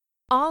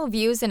All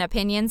views and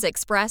opinions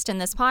expressed in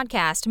this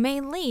podcast may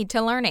lead to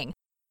learning.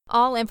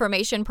 All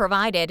information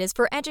provided is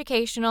for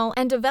educational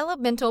and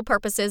developmental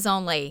purposes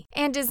only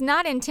and is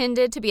not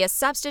intended to be a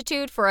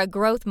substitute for a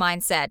growth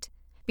mindset.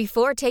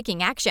 Before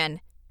taking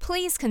action,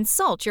 please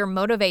consult your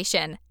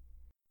motivation.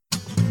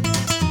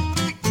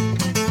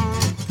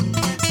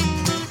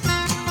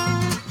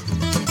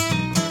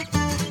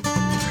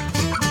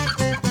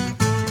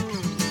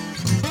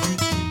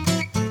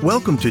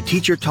 Welcome to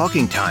Teacher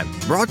Talking Time,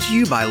 brought to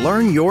you by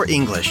Learn Your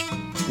English.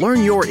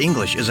 Learn Your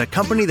English is a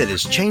company that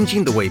is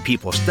changing the way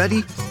people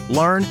study,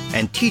 learn,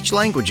 and teach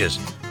languages.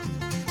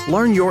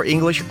 Learn Your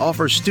English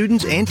offers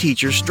students and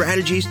teachers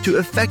strategies to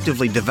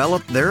effectively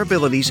develop their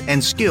abilities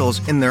and skills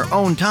in their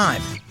own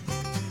time.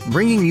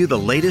 Bringing you the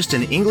latest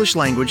in English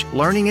language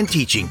learning and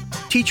teaching,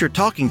 Teacher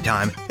Talking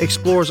Time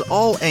explores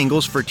all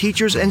angles for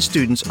teachers and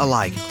students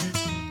alike.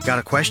 Got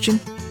a question?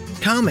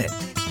 Comment?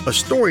 A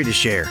story to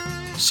share?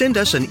 Send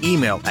us an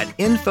email at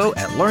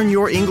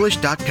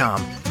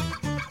info@learnyourenglish.com.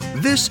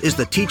 This is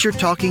the Teacher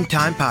Talking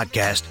Time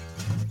podcast.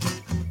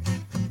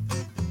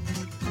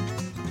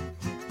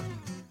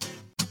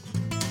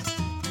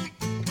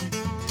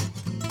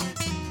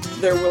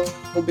 There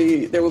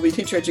will be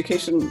teacher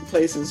education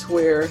places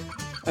where,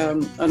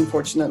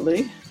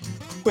 unfortunately,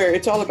 where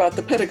it's all about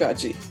the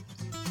pedagogy,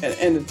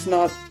 and it's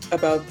not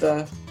about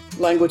the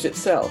language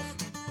itself.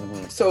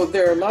 So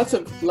there are lots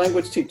of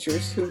language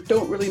teachers who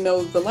don't really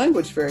know the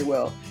language very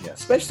well,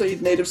 especially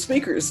native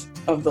speakers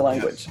of the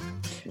language.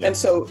 And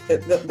so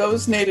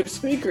those native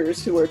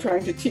speakers who are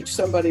trying to teach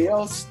somebody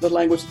else the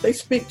language, they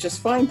speak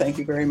just fine, thank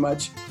you very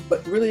much,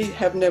 but really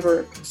have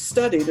never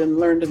studied and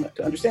learned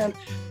to understand.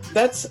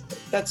 That's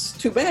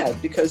too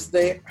bad, because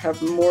they have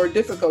more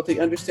difficulty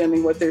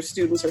understanding what their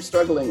students are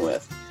struggling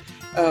with.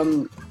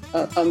 On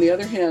the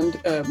other hand,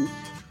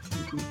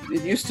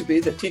 it used to be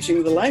that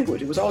teaching the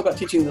language, it was all about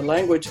teaching the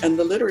language and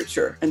the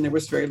literature, and there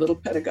was very little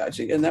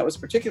pedagogy. And that was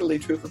particularly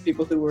true for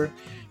people who were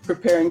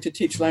preparing to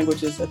teach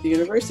languages at the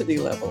university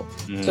level.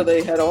 So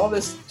they had all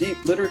this deep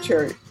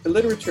literature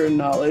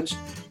knowledge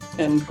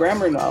and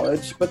grammar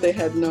knowledge, but they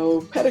had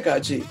no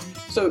pedagogy.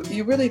 So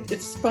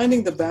it's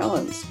finding the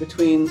balance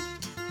between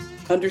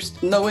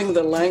knowing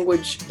the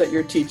language that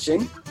you're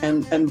teaching,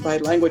 and by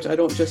language I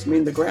don't just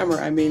mean the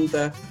grammar, I mean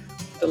the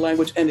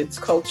language and its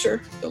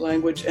culture, the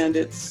language and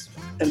its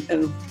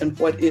and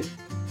what it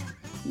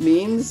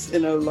means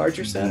in a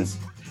larger sense,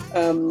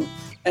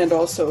 and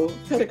also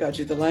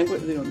pedagogy, the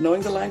language,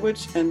 knowing the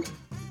language and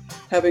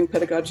having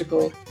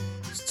pedagogical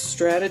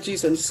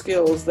strategies and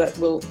skills that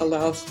will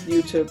allow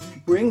you to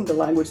bring the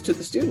language to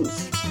the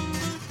students.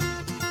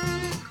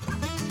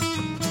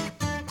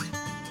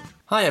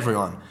 Hi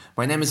everyone,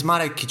 my name is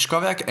Marek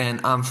Kiczkowiak and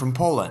I'm from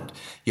Poland.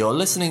 You're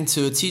listening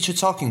to Teacher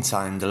Talking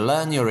Time, the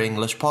Learn Your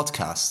English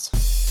podcast.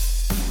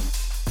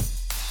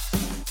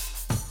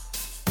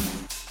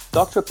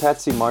 Dr.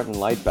 Patsy Martin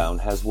Lightbound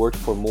has worked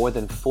for more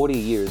than 40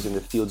 years in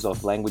the fields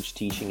of language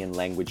teaching and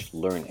language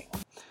learning.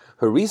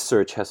 Her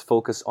research has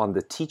focused on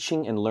the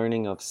teaching and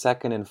learning of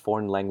second and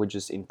foreign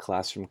languages in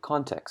classroom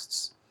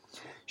contexts.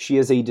 She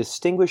is a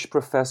distinguished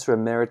professor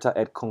emerita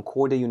at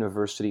Concordia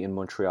University in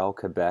Montreal,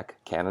 Quebec,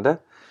 Canada.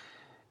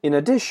 In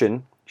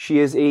addition, she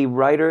is a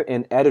writer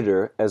and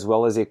editor, as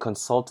well as a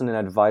consultant and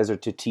advisor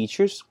to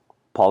teachers,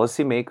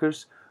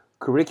 policymakers,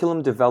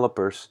 curriculum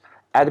developers,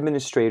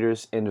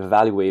 administrators, and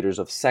evaluators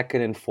of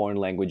second and foreign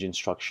language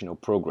instructional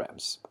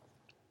programs.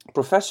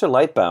 Professor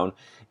Lightbound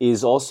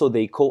is also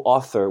the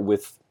co-author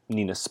with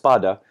Nina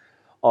Spada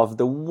of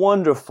the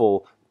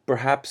wonderful,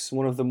 perhaps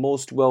one of the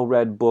most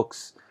well-read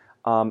books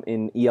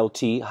in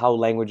ELT, How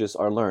Languages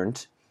Are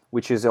Learned,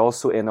 which is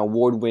also an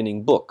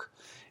award-winning book.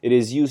 It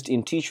is used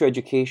in teacher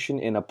education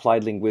and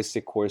applied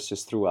linguistic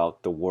courses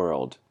throughout the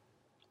world.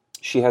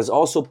 She has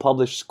also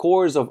published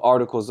scores of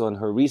articles on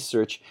her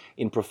research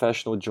in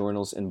professional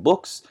journals and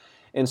books,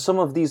 and some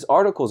of these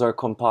articles are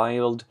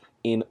compiled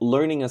in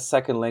Learning a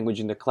Second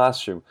Language in the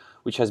Classroom,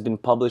 which has been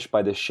published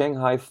by the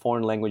Shanghai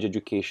Foreign Language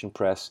Education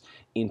Press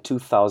in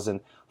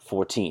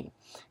 2014.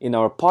 In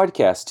our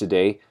podcast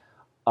today,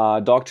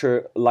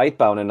 Dr.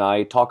 Lightbound and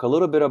I talk a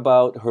little bit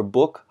about her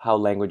book, How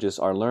Languages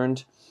Are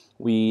Learned.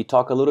 We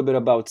talk a little bit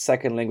about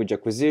second language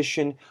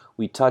acquisition.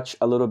 We touch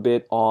a little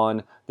bit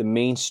on the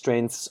main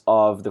strengths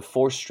of the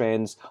 4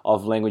 strands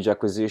of language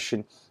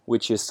acquisition,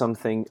 which is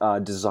something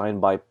designed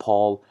by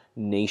Paul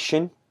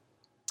Nation.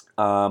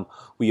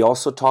 We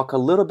also talk a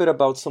little bit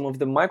about some of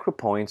the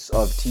micropoints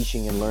of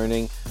teaching and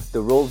learning,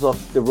 the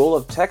role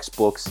of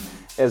textbooks,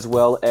 as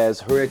well as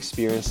her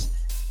experience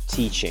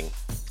teaching.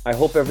 I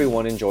hope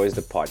everyone enjoys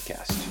the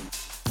podcast.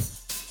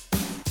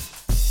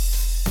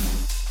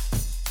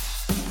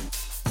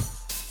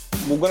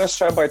 We're going to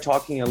start by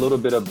talking a little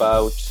bit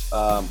about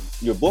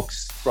your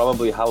books,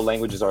 probably How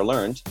Languages Are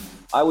Learned.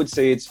 I would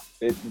say it,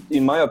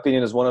 in my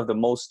opinion, is one of the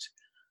most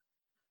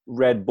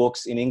read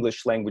books in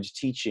English language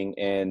teaching,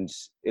 and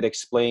it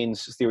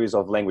explains theories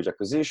of language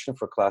acquisition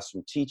for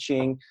classroom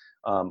teaching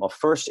of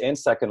first and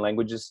second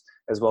languages,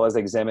 as well as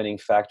examining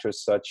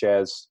factors such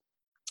as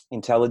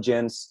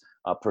intelligence,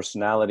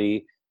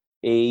 personality,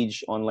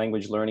 age on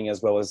language learning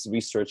as well as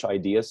research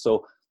ideas.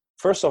 So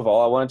first of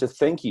all, I wanted to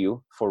thank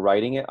you for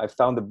writing it. I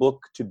found the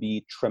book to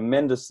be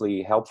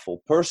tremendously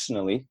helpful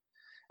personally,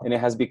 and it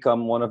has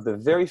become one of the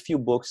very few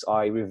books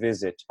I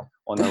revisit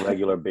on a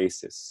regular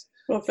basis.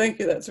 Well, thank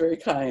you. That's very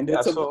kind. Yeah,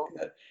 It's a book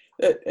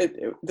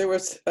there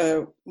was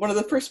one of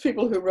the first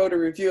people who wrote a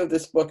review of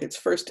this book, its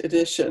first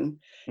edition,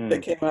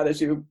 that came out,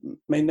 as you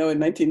may know, in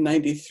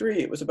 1993.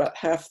 It was about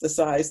half the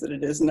size that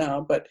it is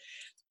now, but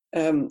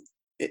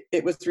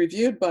it was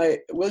reviewed by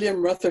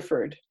William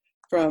Rutherford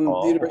from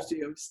the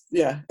University of,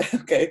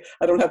 okay,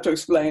 I don't have to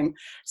explain.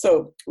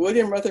 So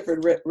William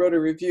Rutherford wrote a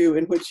review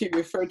in which he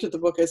referred to the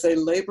book as a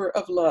labor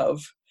of love.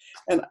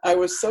 And I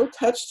was so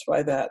touched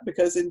by that,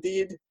 because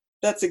indeed,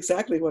 that's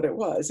exactly what it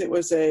was. It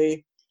was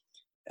an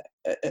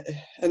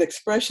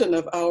expression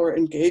of our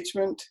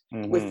engagement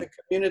with the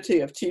community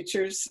of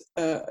teachers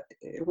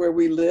where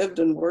we lived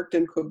and worked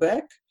in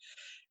Quebec.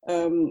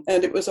 And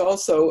it was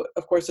also,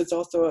 of course, it's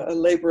also a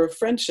labor of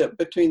friendship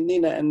between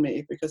Nina and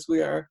me, because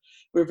we're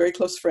very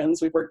close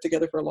friends. We've worked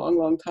together for a long,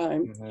 long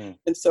time.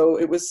 And so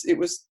it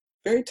was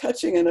very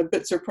touching and a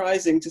bit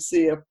surprising to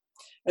see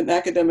an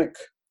academic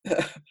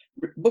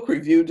book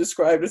review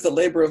described as a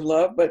labor of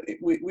love, but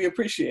we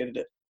appreciated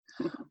it.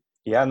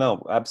 Yeah,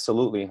 no,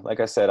 absolutely.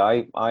 Like I said,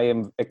 I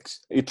am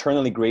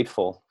eternally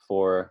grateful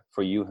for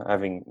you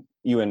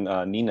and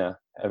Nina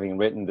having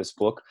written this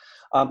book.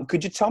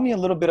 Could you tell me a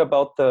little bit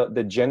about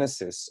the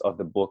genesis of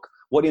the book?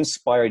 What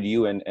inspired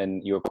you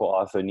and your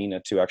co-author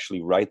Nina to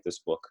actually write this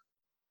book?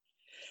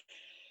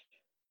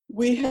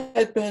 We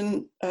had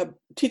been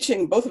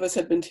teaching, both of us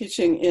had been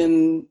teaching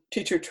in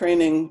teacher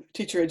training,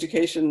 teacher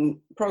education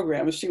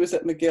programs. She was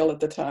at McGill at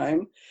the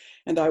time,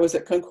 and I was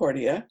at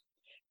Concordia.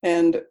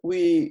 And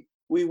we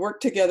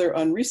worked together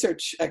on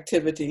research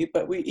activity,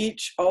 but we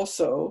each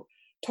also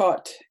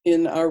taught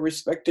in our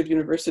respective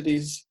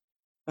universities'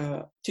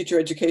 teacher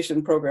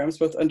education programs,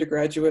 both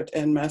undergraduate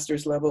and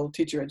master's level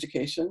teacher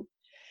education.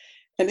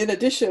 And in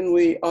addition,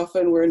 we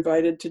often were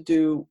invited to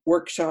do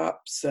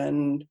workshops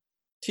and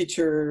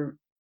teacher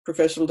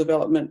professional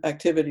development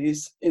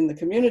activities in the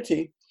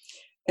community.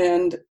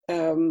 And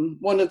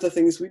one of the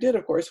things we did,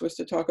 of course, was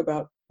to talk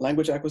about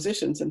language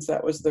acquisition, since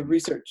that was the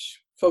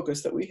research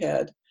focus that we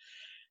had.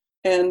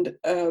 And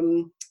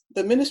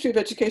the Ministry of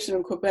Education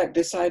in Quebec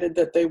decided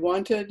that they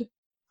wanted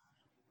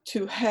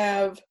to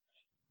have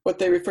what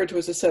they referred to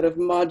as a set of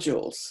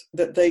modules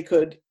that they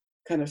could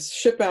kind of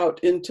ship out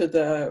into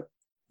the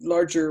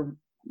larger,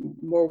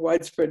 more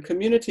widespread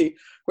community,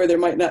 where there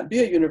might not be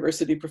a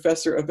university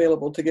professor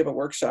available to give a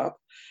workshop,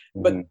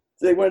 but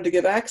they wanted to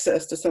give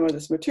access to some of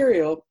this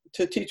material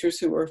to teachers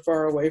who were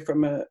far away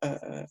from a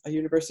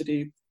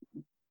university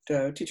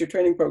teacher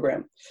training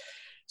program.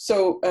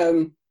 So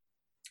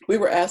we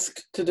were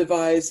asked to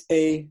devise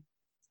a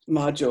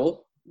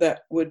module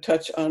that would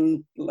touch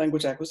on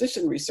language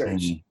acquisition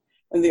research.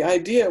 And the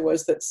idea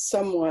was that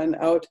someone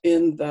out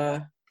in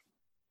the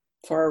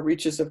far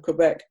reaches of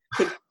Quebec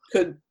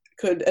could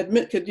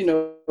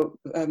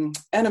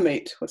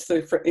animate, what's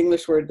the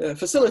English word,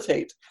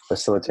 facilitate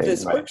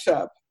this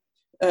workshop.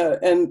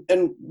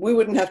 And we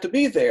wouldn't have to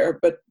be there,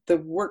 but the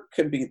work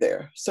could be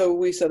there. So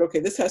we said,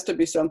 okay, this has to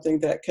be something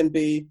that can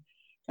be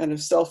kind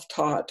of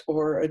self-taught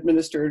or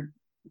administered,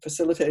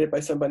 facilitated by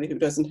somebody who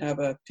doesn't have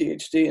a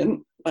PhD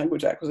in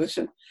language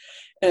acquisition.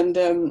 And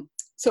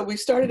so we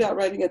started out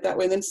writing it that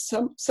way. And then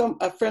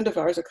a friend of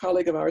ours, a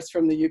colleague of ours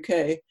from the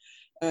UK,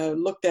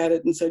 looked at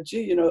it and said,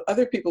 gee,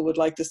 other people would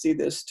like to see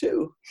this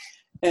too.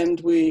 And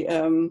he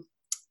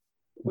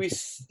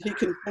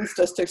convinced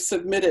us to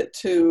submit it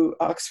to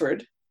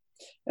Oxford.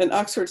 And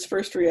Oxford's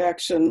first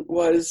reaction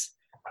was,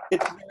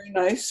 it's very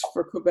nice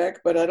for Quebec,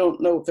 but I don't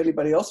know if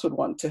anybody else would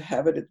want to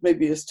have it. It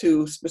maybe is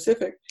too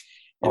specific.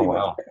 Anyway,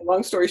 wow.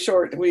 Long story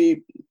short,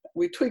 we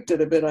tweaked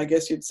it a bit, I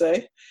guess you'd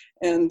say.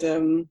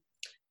 And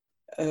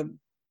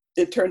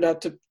it turned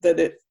out that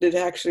it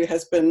actually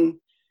has been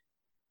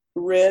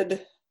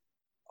read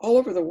all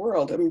over the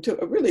world. I mean,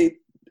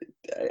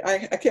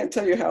 I can't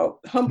tell you how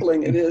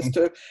humbling it is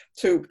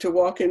to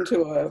walk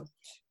into a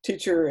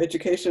teacher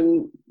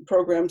education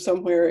program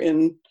somewhere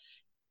in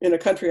a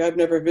country I've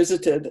never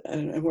visited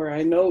and where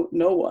I know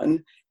no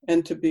one,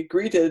 and to be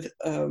greeted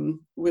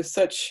with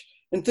such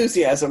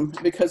enthusiasm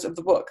because of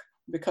the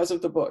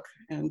book.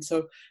 And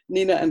so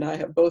Nina and I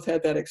have both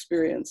had that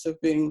experience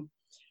of being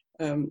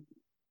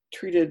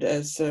treated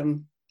as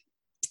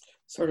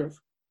sort of,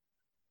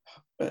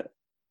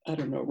 I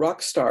don't know,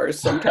 rock stars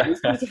sometimes.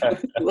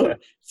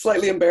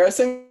 Slightly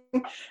embarrassing,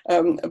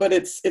 but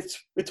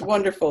it's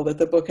wonderful that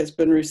the book has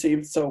been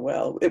received so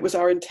well. It was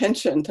our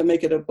intention to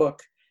make it a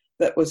book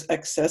that was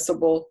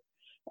accessible.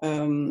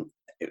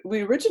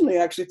 We originally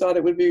actually thought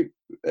it would be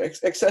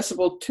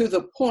accessible to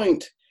the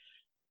point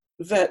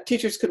that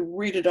teachers could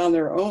read it on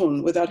their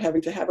own without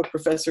having to have a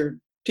professor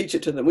teach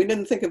it to them. We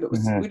didn't think of it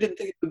we didn't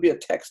think it would be a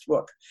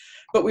textbook,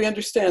 but we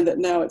understand that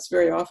now it's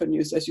very often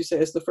used, as you say,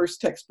 as the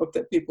first textbook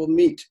that people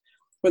meet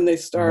when they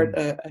start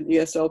an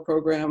ESL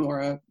program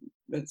or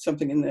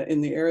something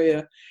in the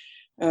area.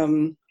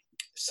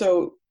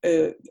 So,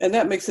 and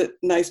that makes it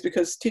nice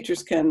because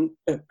teachers can,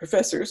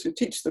 professors who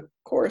teach the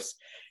course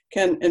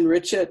can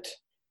enrich it,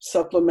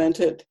 supplement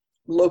it,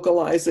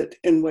 localize it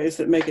in ways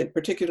that make it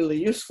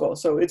particularly useful.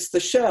 So it's the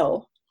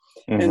shell,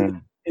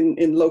 and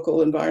in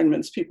local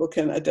environments, people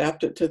can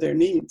adapt it to their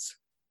needs.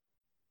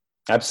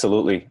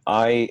 Absolutely.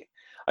 I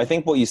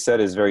think what you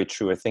said is very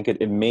true. I think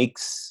it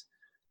makes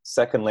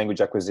second language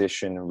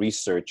acquisition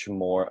research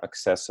more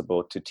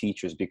accessible to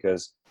teachers,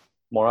 because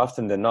more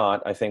often than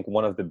not, I think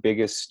one of the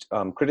biggest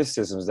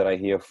criticisms that I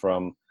hear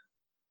from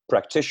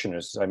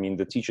practitioners, I mean,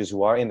 the teachers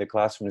who are in the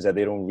classroom, is that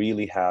they don't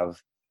really have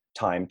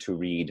time to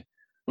read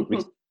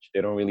research. They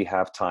don't really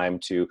have time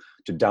to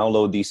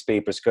download these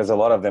papers, because a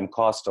lot of them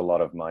cost a lot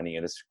of money,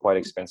 and it's quite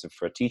expensive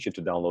for a teacher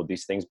to download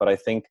these things. But I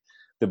think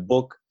the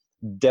book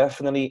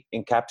definitely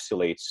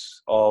encapsulates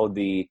all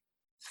the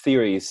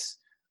theories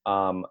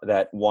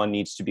that one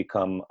needs to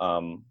become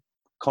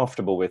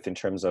comfortable with in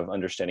terms of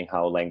understanding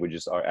how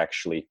languages are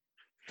actually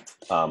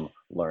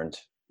learned.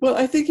 Well,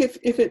 I think if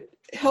it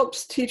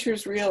helps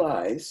teachers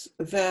realize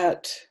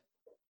that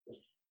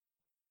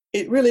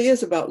it really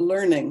is about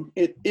learning,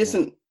 it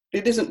isn't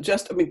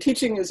just, I mean,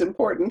 teaching is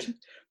important,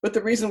 but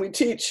the reason we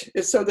teach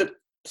is so that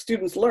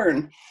students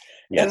learn.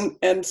 Yes.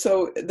 And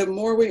so the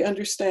more we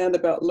understand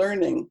about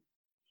learning,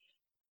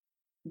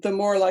 the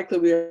more likely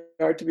we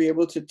are to be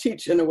able to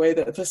teach in a way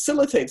that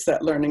facilitates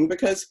that learning,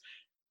 because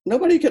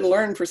nobody can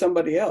learn for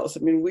somebody else. I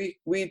mean,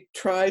 we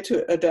try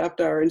to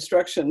adapt our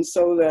instructions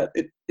so that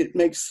it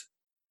makes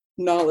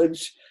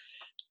knowledge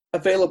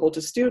available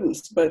to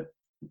students, but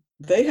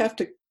they have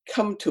to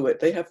come to it.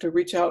 They have to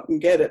reach out and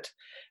get it.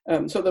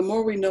 So the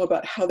more we know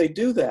about how they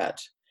do that,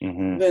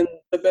 then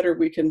the better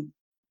we can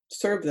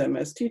serve them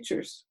as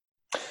teachers.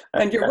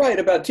 And you're right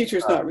about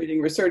teachers not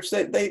reading research.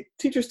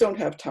 Teachers don't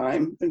have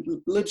time.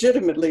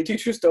 Legitimately,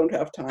 teachers don't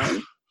have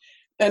time.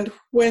 And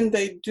when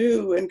they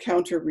do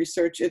encounter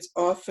research, it's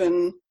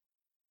often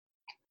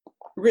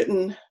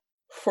written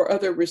for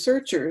other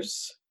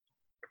researchers,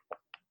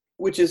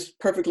 which is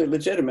perfectly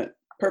legitimate,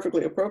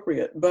 perfectly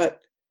appropriate. But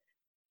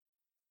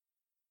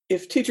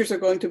if teachers are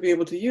going to be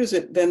able to use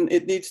it, then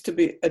it needs to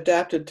be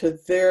adapted to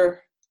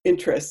their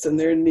interests and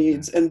their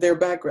needs and their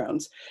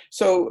backgrounds.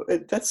 So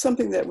that's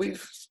something that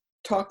we've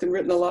talked and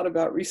written a lot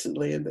about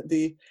recently, and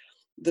the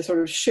sort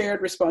of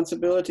shared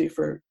responsibility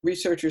for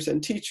researchers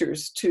and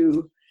teachers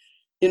to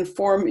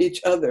inform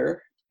each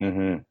other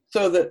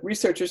so that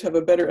researchers have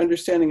a better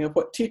understanding of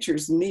what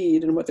teachers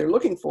need and what they're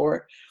looking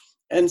for.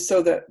 And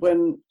so that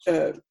when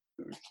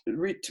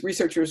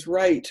researchers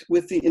write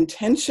with the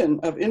intention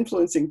of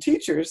influencing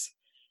teachers,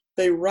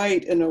 they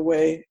write in a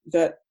way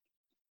that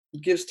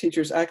gives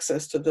teachers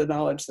access to the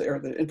knowledge or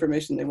the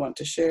information they want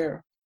to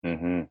share.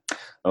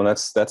 Oh,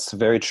 that's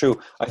very true.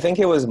 I think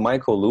it was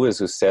Michael Lewis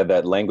who said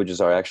that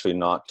languages are actually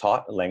not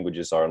taught,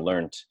 languages are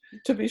learned.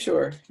 To be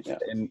sure, yeah.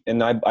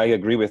 And I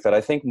agree with that.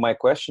 I think my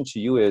question to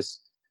you is,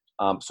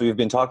 so you've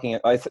been talking,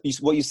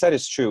 what you said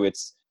is true.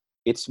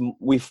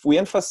 We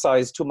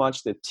emphasize too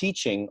much the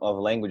teaching of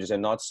languages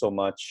and not so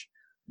much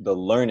the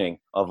learning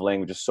of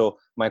languages. So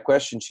my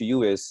question to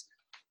you is,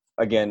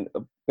 again,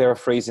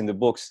 paraphrasing the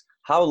books,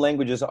 how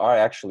languages are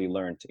actually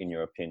learned, in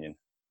your opinion?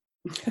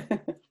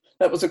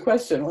 That was a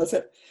question, was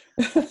it?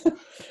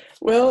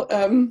 Well,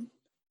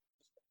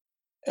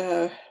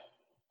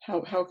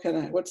 how can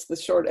I? What's the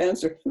short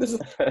answer? This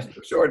is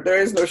short. There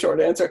is no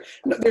short answer.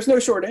 No, there's no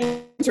short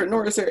answer,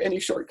 nor is there any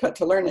shortcut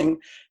to learning.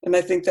 And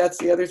I think that's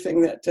the other thing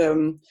that,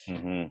 with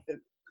the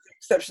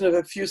exception of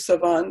a few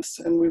savants,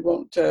 and we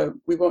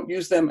won't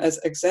use them as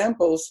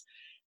examples.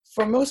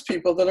 For most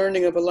people, the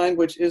learning of a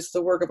language is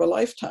the work of a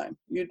lifetime.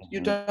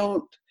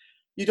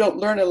 You don't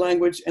learn a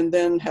language and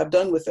then have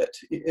done with it.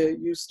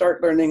 You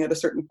start learning at a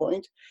certain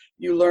point.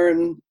 You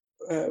learn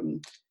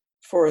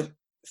for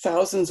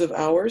thousands of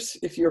hours,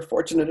 if you're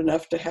fortunate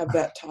enough to have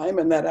that time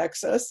and that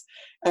access.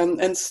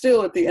 And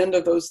still at the end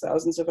of those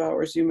thousands of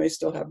hours, you may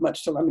still have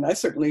much to learn. I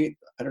mean,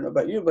 I don't know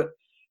about you, but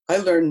I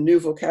learn new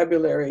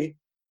vocabulary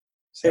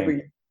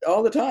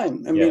all the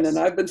time. I mean, and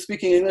I've been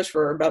speaking English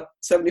for about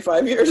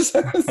 75 years.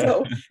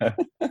 So,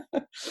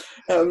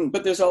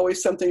 but there's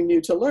always something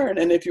new to learn.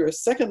 And if you're a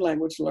second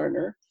language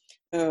learner,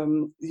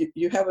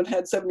 you haven't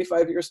had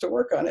 75 years to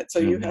work on it. So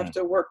you have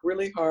to work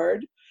really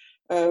hard.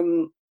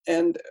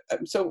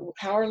 So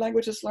how are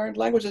languages learned?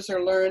 Languages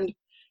are learned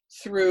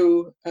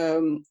through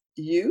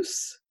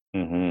use.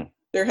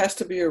 There has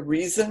to be a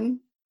reason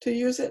to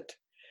use it.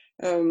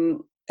 There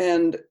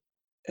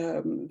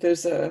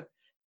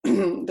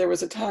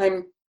was a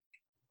time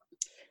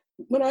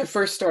when I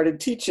first started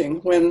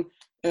teaching when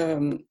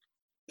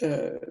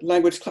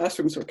language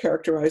classrooms were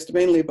characterized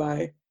mainly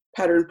by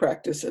pattern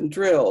practice and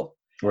drill.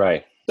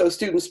 Right. So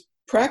students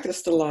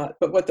practiced a lot,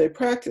 but what they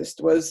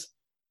practiced was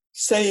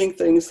saying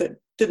things that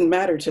didn't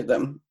matter to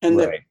them and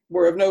that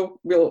were of no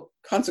real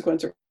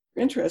consequence or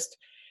interest,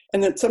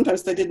 and that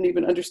sometimes they didn't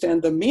even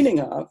understand the meaning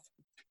of,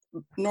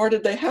 nor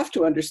did they have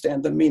to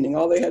understand the meaning.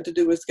 All they had to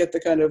do was get the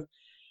kind of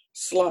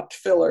slot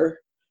filler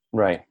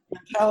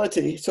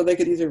mentality, so they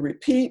could either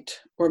repeat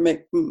or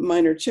make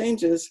minor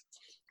changes,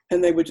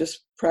 and they would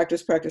just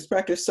practice, practice,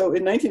 practice. So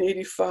in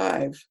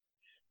 1985,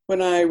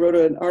 when I wrote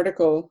an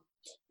article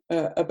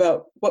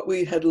about what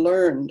we had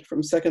learned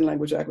from second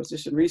language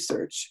acquisition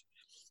research,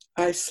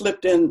 I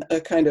slipped in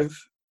a kind of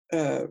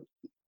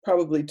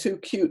probably too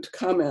cute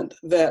comment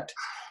that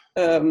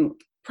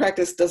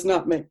practice does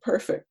not make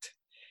perfect.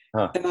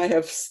 Huh. And I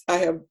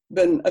have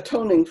been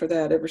atoning for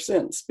that ever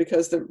since,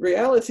 because the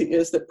reality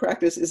is that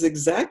practice is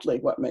exactly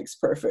what makes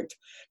perfect,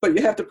 but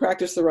you have to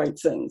practice the right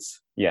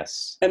things.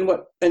 Yes. And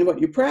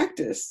what you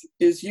practice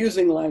is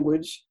using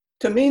language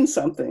to mean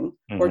something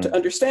or to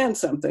understand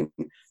something,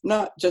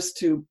 not just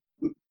to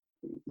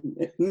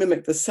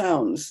mimic the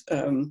sounds.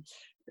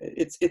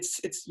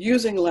 It's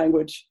using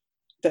language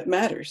that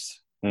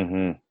matters.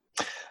 I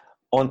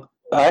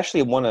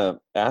actually want to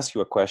ask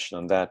you a question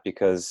on that,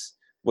 because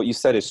what you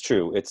said is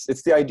true.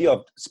 It's the idea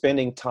of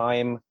spending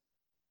time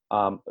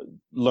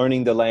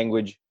learning the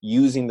language,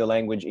 using the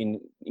language, in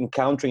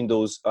encountering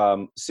those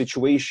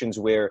situations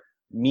where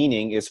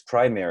meaning is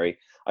primary.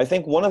 I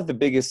think one of the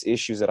biggest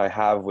issues that I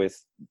have with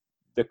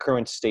the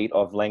current state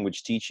of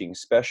language teaching,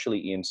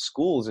 especially in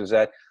schools, is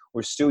that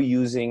we're still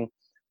using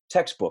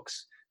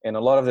textbooks. And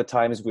a lot of the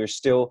times we're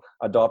still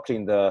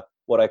adopting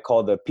what I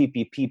call the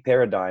PPP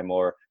paradigm,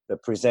 or the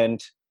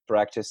present,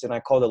 practice. And I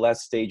call the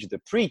last stage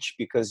the preach,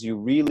 because you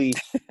really,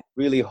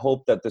 really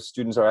hope that the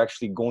students are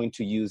actually going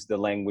to use the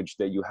language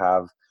that you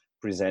have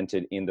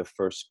presented in the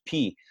first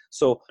P.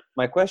 So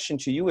my question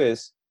to you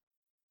is,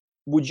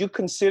 would you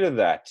consider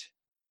that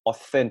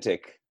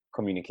authentic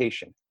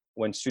communication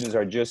when students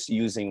are just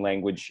using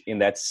language in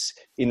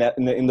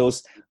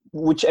those,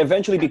 which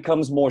eventually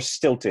becomes more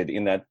stilted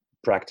in that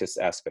practice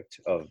aspect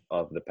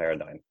of the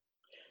paradigm?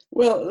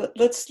 Well,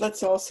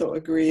 let's also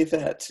agree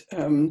that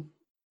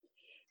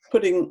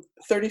putting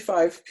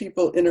 35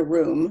 people in a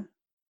room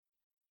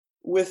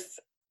with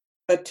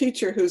a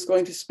teacher who's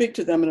going to speak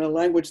to them in a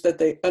language that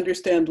they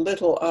understand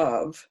little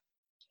of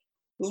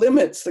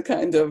limits the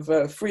kind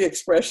of free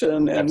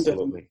expression and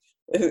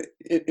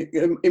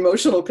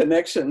emotional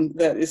connection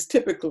that is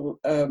typical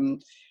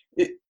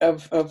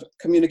of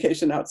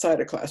communication outside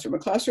a classroom. A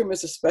classroom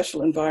is a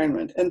special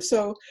environment, and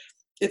so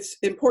it's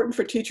important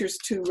for teachers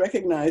to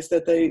recognize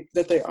that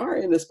they are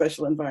in a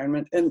special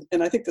environment. And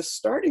I think the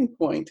starting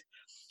point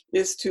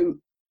is to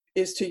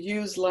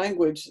use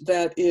language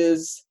that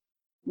is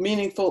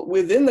meaningful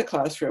within the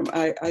classroom.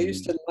 I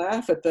used to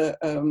laugh at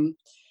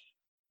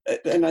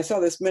and I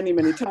saw this many,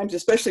 many times,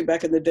 especially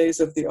back in the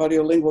days of the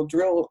audiolingual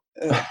drill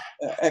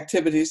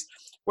activities,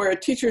 where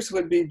teachers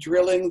would be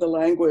drilling the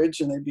language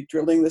and they'd be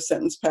drilling the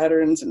sentence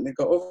patterns, and they'd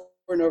go over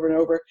and over and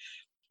over.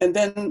 And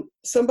then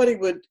somebody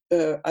would,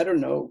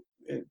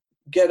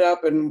 get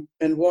up and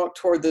walk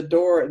toward the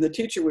door, and the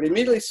teacher would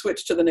immediately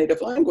switch to the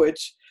native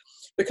language,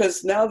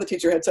 because now the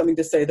teacher had something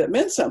to say that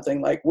meant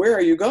something, like, where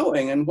are you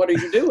going, and what are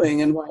you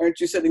doing, and why aren't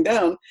you sitting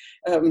down?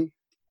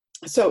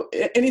 So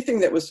anything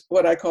that was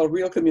what I call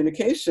real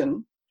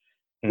communication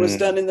was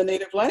done in the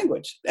native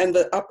language, and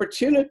the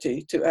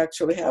opportunity to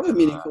actually have a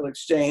meaningful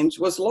exchange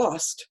was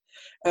lost.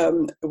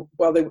 And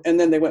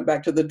then they went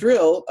back to the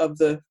drill of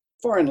the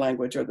foreign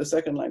language or the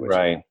second language.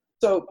 Right.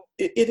 So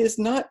it is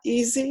not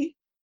easy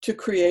to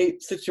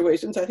create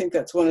situations. I think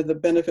that's one of the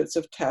benefits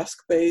of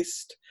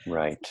task-based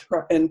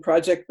and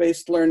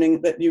project-based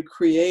learning, that you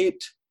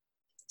create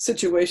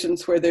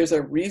situations where there's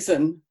a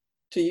reason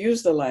to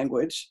use the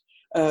language.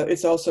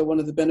 It's also one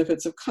of the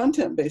benefits of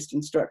content-based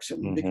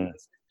instruction,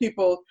 because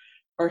people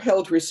are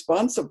held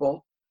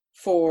responsible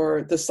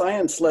for the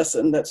science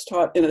lesson that's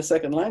taught in a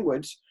second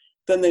language,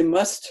 then they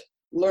must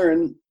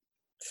learn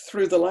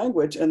through the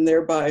language and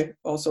thereby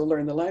also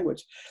learn the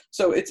language.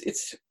 So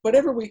it's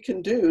whatever we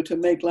can do to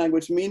make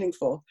language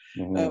meaningful.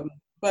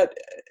 But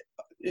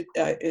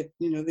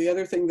the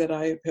other thing that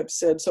I have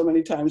said so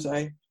many times,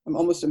 I'm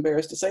almost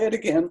embarrassed to say it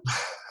again,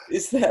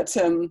 is that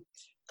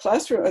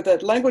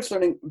that language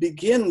learning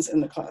begins in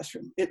the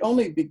classroom. It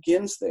only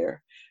begins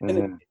there.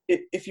 And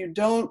if you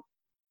don't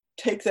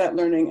take that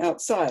learning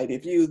outside,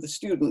 if you, the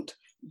student,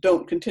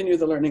 don't continue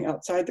the learning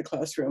outside the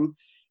classroom,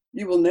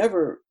 you will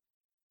never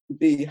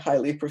be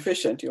highly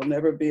proficient. You'll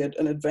never be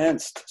an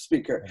advanced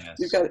speaker.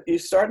 Yes. You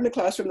start in the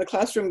classroom. The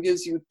classroom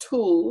gives you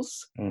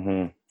tools.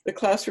 The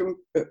classroom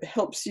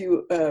helps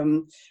you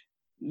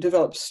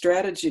develop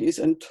strategies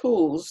and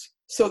tools,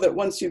 so that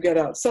once you get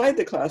outside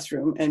the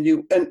classroom,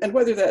 and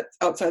whether that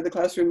outside the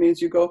classroom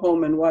means you go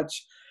home and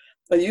watch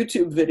a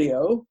YouTube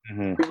video, or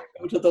you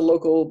go to the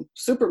local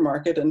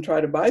supermarket and try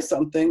to buy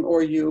something,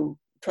 or you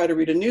try to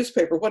read a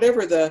newspaper,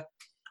 whatever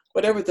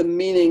the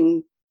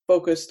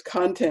meaning-focused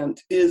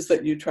content is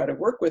that you try to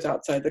work with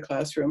outside the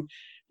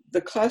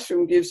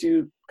classroom gives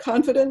you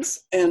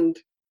confidence and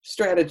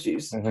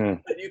strategies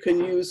that you can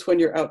use when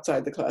you're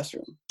outside the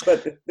classroom.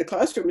 But the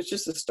classroom is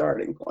just a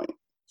starting point.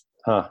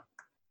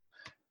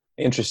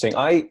 Interesting.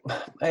 I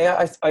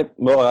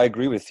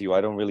agree with you.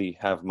 I don't really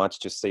have much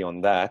to say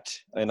on that.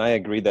 And I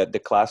agree that the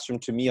classroom,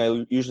 to me,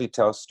 I usually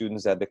tell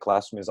students that the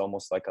classroom is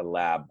almost like a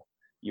lab.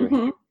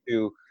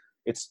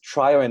 It's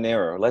trial and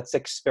error. Let's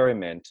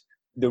experiment.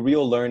 The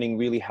real learning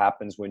really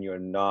happens when you're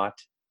not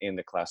in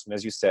the classroom.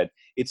 As you said,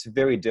 it's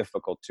very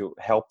difficult to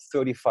help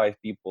 35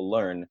 people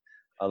learn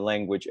a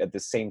language at the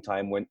same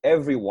time when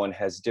everyone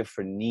has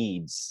different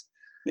needs.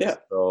 Yeah.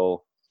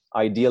 So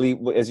ideally,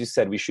 as you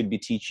said, we should be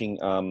teaching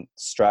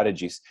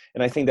strategies.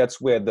 And I think that's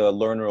where the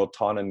learner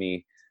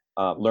autonomy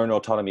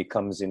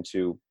comes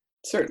into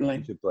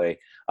play.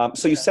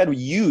 So you said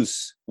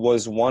use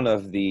was one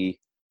of the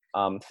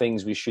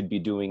things we should be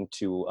doing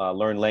to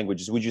learn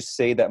languages. Would you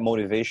say that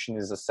motivation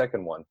is a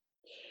second one?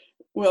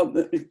 Well,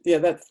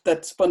 yeah,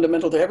 that's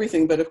fundamental to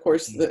everything. But of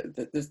course,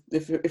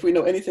 if we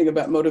know anything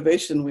about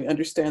motivation, we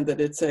understand that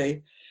it's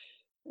a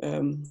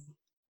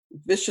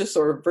vicious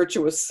or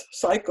virtuous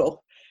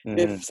cycle. Mm-hmm.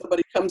 If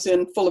somebody comes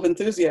in full of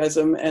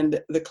enthusiasm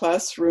and the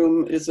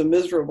classroom is a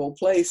miserable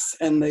place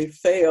and they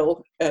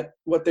fail at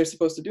what they're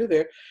supposed to do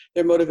there,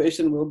 their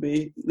motivation will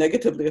be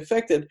negatively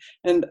affected.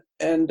 And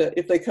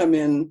if they come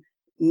in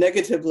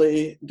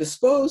negatively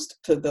disposed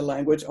to the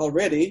language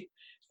already,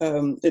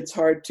 it's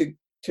hard to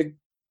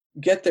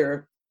get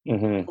their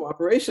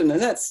cooperation.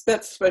 And that's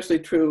especially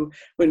true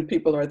when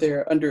people are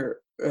there under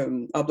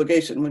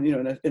obligation, when,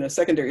 in a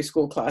secondary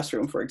school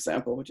classroom, for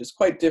example, which is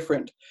quite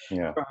different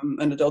from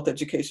an adult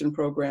education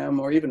program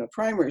or even a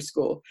primary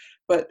school.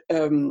 But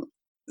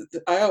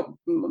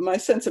my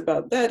sense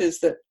about that is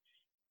that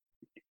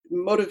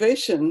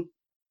motivation,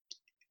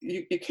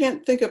 you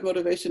can't think of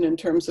motivation in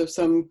terms of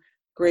some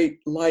great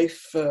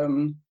life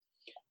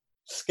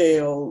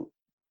scale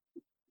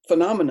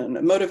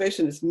phenomenon.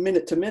 Motivation is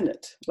minute to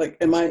minute. Like,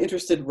 am I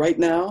interested right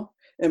now?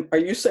 Are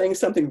you saying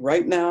something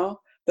right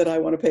now that I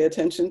want to pay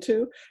attention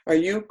to? Are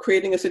you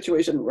creating a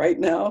situation right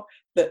now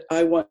that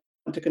I want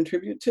to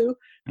contribute to?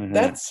 Mm-hmm.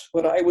 That's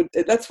what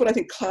I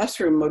think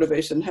classroom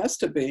motivation has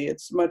to be.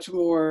 It's much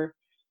more,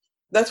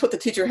 that's what the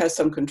teacher has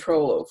some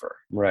control over.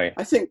 Right.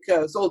 I think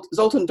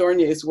Zoltan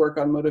Dornier's work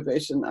on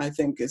motivation, I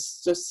think,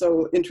 is just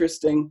so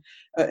interesting.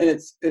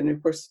 And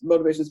of course,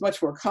 motivation is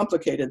much more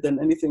complicated than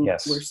anything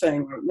we're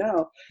saying right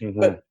now. Mm-hmm.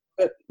 But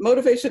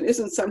motivation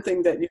isn't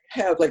something that you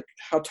have, like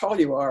how tall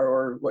you are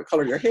or what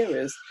color your hair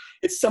is.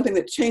 It's something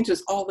that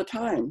changes all the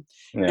time.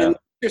 Yeah. And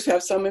teachers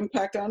have some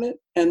impact on it.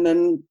 And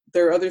then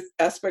there are other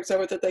aspects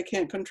of it that they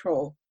can't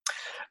control.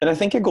 And I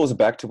think it goes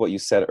back to what you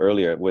said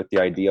earlier with the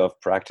idea of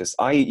practice.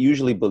 I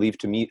usually believe,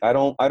 I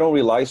don't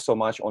rely so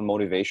much on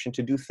motivation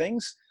to do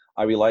things.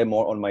 I rely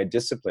more on my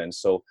discipline.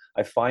 So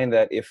I find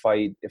that if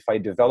I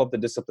develop the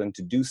discipline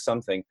to do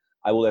something,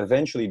 I will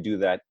eventually do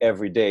that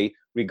every day,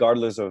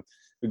 regardless of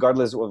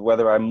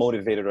whether I'm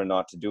motivated or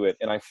not to do it.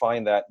 And I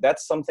find that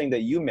that's something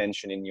that you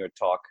mentioned in your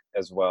talk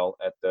as well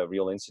at the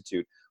Real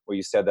Institute, where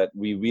you said that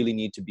we really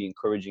need to be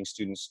encouraging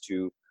students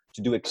to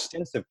do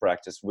extensive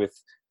practice with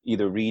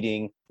either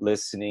reading,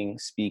 listening,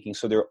 speaking.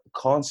 So they're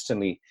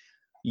constantly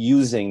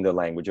using the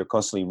language, or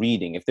constantly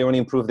reading. If they want to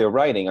improve their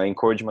writing, I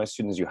encourage my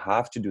students, you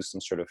have to do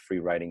some sort of free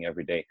writing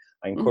every day.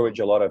 I encourage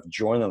a lot of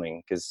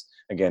journaling because,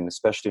 again,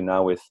 especially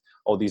now with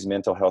all these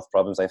mental health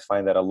problems, I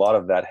find that a lot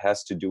of that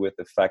has to do with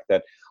the fact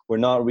that we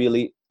don't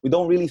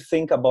really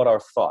think about our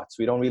thoughts.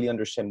 We don't really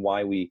understand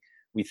why we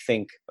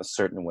think a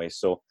certain way.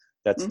 So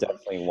that's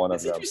definitely one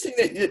of them. It's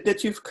interesting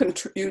that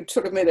you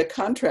sort of made a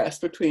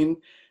contrast between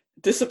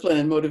discipline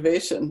and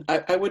motivation.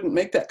 I wouldn't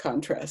make that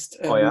contrast.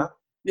 Oh, yeah?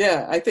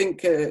 Yeah, I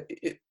think, to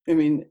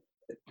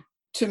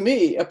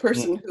me, a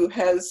person who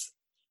has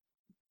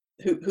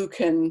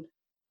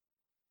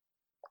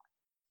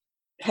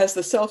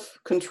the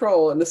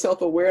self-control and the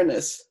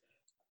self-awareness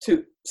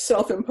to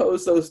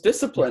self-impose those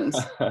disciplines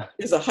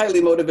is a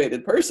highly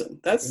motivated person.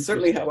 That's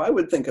certainly how I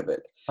would think of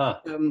it. Huh.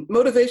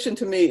 Motivation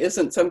to me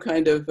isn't some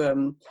kind of,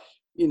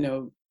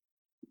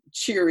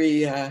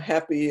 cheery,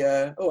 happy,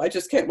 I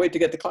just can't wait to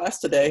get to class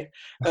today.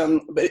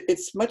 But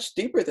it's much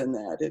deeper than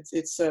that.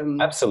 It's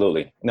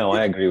absolutely. No,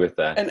 I agree with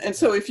that. And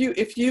so if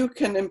you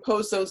can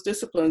impose those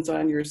disciplines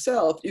on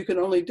yourself, you can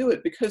only do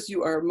it because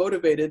you are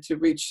motivated to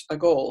reach a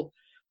goal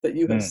that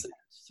you have set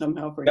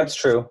somehow for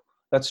yourself.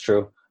 That's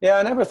true. Yeah,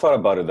 I never thought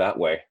about it that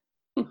way.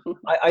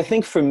 I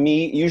think for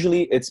me,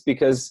 usually it's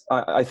because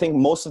I think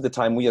most of the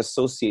time we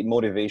associate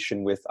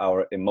motivation with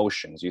our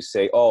emotions. You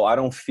say, I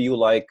don't feel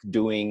like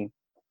doing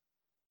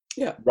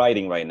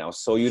writing right now.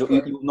 So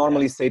you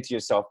normally say to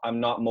yourself,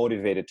 I'm not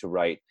motivated to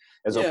write,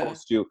 as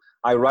opposed to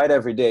I write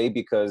every day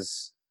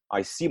because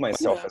I see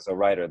myself as a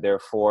writer.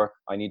 Therefore,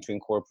 I need to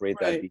incorporate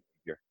that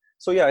behavior.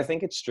 So I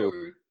think it's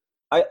true.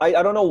 I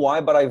don't know why,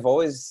 but I've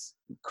always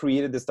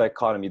created this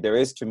dichotomy. There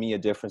is, to me, a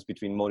difference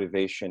between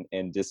motivation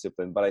and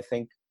discipline. But I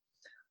think,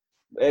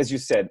 as you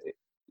said,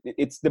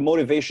 it's the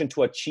motivation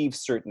to achieve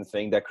certain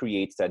thing that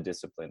creates that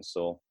discipline.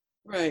 So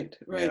right.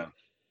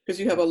 Because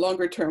you have a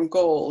longer term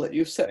goal that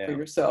you've set for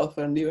yourself,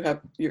 and you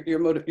have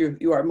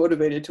you are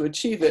motivated to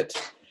achieve it,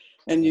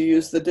 and you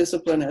use the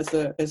discipline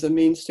as a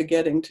means to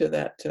getting to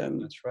that.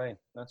 That's right.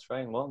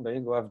 Well, there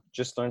you go. I've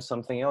just learned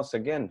something else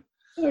again.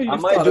 I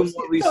might do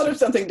more research. Thought of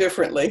something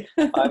differently.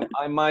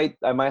 I might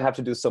have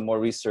to do some more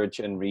research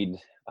and read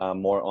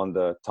more on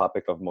the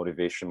topic of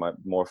motivation,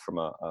 more from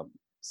a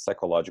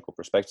psychological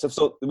perspective.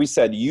 So we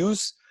said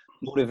use,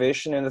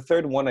 motivation, and the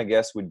third one, I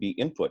guess, would be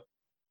input.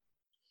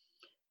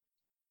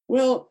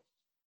 Well,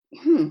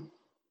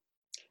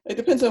 it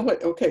depends on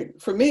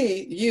for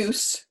me,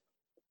 use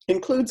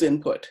includes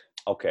input.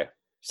 Okay.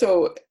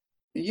 So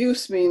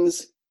use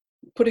means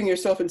putting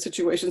yourself in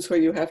situations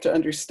where you have to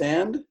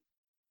understand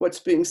what's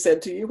being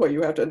said to you, where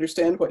you have to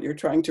understand what you're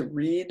trying to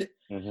read.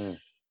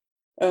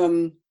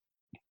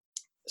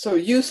 So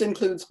use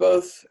includes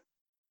both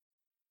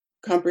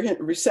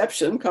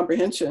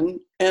comprehension,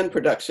 and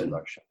production.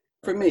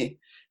 For me,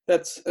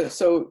 that's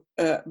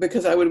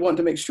because I would want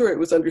to make sure it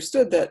was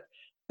understood that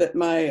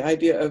my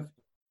idea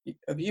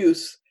of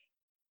use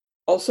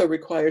also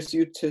requires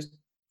you to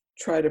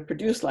try to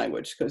produce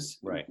language, because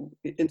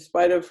in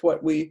spite of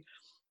what we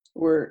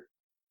were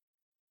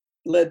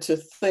led to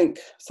think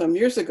some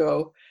years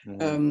ago,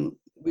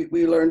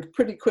 we learned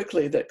pretty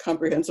quickly that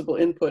comprehensible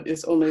input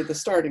is only the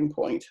starting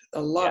point.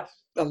 A lot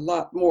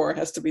more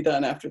has to be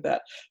done after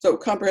that. So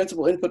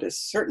comprehensible input is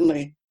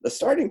certainly the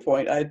starting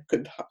point.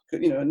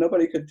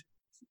 Nobody could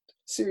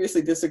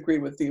seriously disagree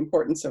with the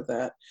importance of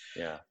that.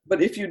 Yeah.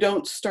 But if you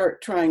don't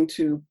start trying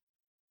to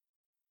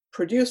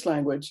produce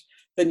language,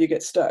 then you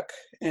get stuck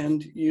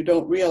and you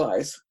don't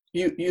realize,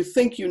 you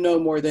think you know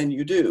more than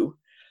you do,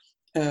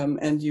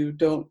 and you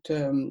don't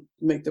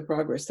make the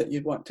progress that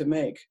you'd want to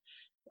make.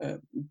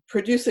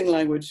 Producing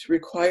language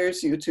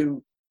requires you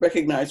to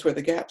recognize where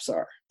the gaps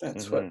are.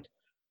 That's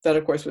that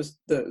of course was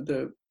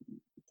the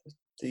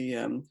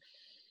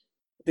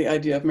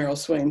idea of Merrill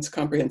Swain's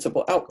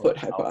comprehensible output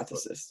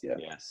hypothesis. Yeah.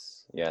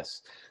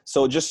 Yes.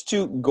 So just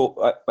to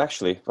go,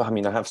 actually,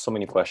 I have so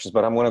many questions,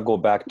 but I'm going to go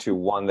back to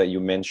one that you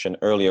mentioned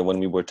earlier when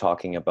we were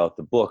talking about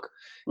the book.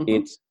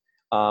 It's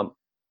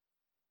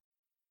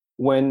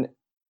when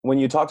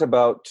you talked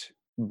about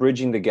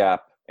bridging the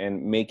gap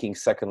and making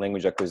second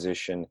language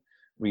acquisition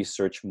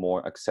research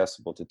more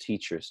accessible to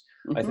teachers.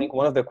 I think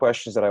one of the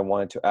questions that I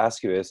wanted to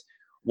ask you is,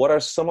 what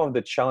are some of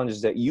the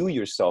challenges that you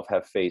yourself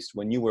have faced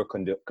when you were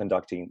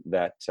conducting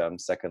that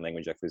second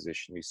language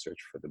acquisition research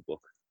for the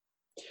book?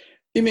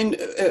 You mean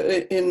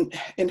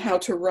in how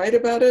to write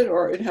about it,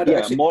 or in how to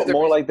actually...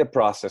 more like the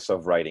process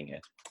of writing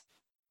it.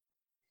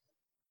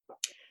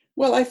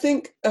 Well, I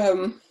think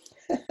I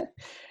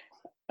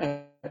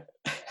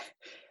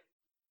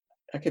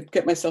could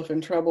get myself in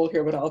trouble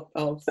here, but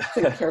I'll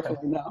think carefully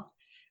now.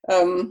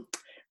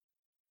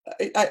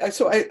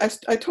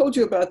 I told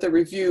you about the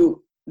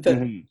review that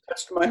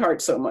touched my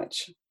heart so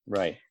much.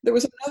 Right. There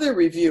was another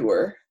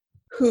reviewer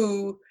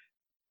who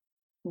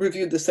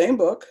reviewed the same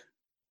book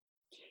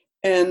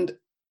and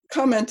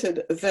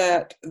commented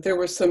that there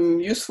was some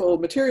useful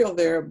material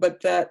there,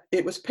 but that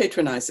it was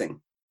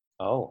patronizing.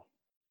 Oh.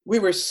 We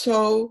were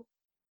so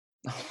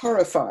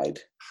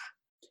horrified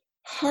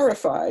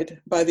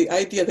by the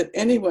idea that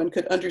anyone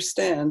could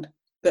understand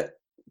that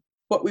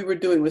what we were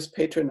doing was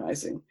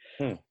patronizing.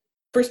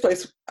 First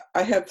place,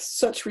 I have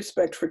such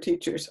respect for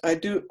teachers. I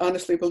do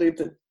honestly believe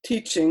that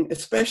teaching,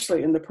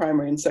 especially in the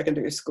primary and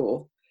secondary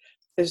school,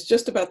 is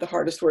just about the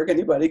hardest work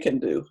anybody can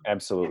do.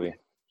 Absolutely.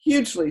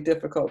 Hugely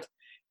difficult.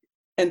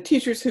 And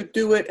teachers who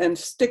do it and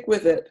stick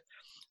with it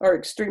are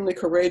extremely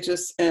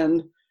courageous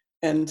and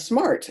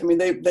smart. I mean,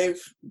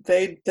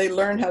 they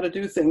learn how to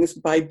do things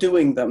by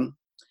doing them.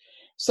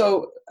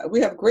 So we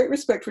have great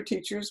respect for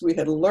teachers. We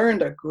had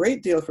learned a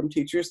great deal from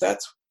teachers.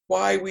 That's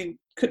why we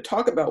could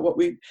talk about what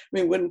we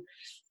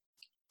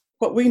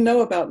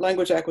know about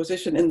language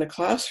acquisition in the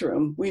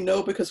classroom. We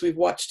know because we've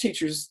watched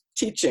teachers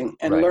teaching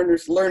and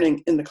learners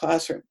learning in the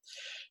classroom.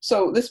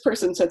 So this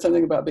person said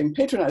something about being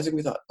patronizing.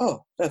 We thought,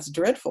 oh, that's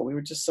dreadful. We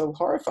were just so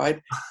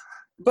horrified.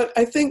 But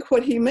I think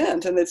what he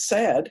meant, and it's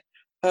sad,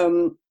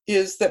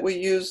 is that we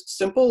used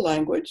simple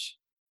language.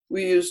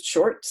 We used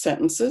short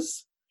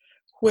sentences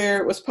where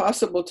it was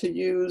possible to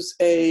use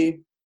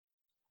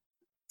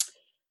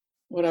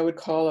what I would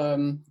call a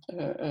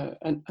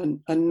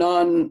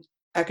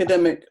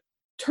non-academic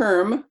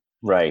term.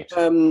 Right.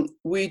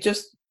 We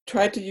just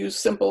tried to use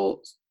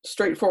simple,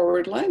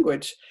 straightforward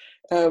language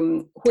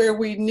where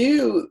we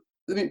knew.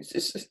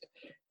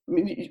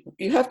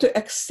 You have to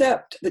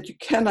accept that you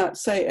cannot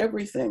say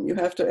everything. You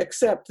have to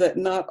accept that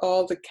not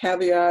all the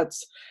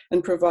caveats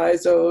and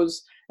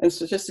provisos and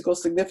statistical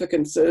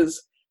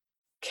significances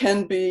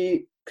can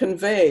be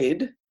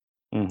conveyed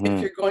if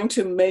you're going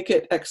to make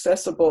it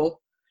accessible.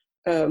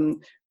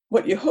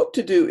 What you hope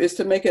to do is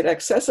to make it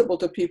accessible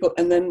to people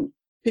and then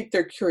pique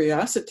their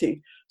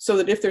curiosity, so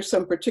that if there's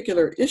some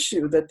particular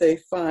issue that they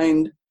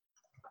find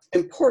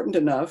important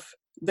enough,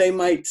 they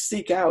might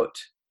seek out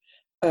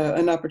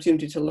an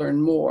opportunity to learn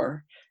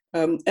more.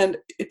 And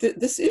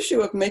this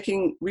issue of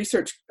making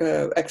research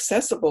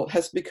accessible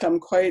has become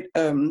quite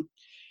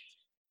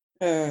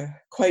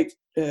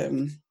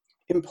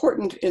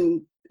important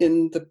in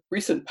the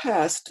recent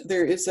past.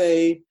 There is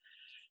an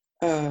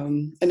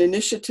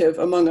initiative,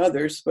 among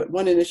others, but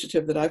one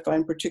initiative that I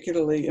find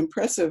particularly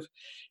impressive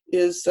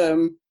is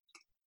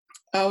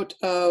out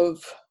of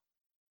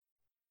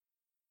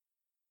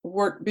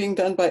work being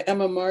done by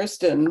Emma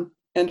Marsden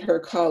and her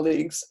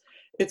colleagues.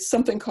 It's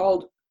something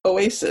called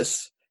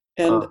OASIS,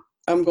 and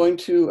I'm going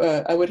to.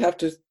 I would have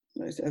to.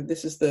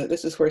 This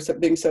is where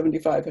being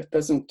 75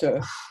 doesn't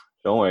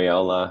Don't worry,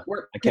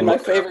 work I can my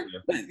look it up favorite.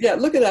 here. Yeah,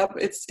 look it up.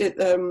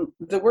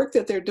 The work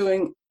that they're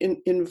doing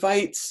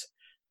invites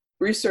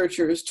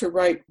researchers to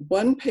write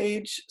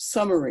one-page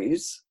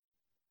summaries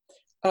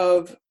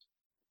of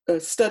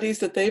studies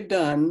that they've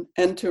done,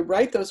 and to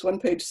write those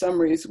one-page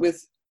summaries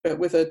with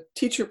a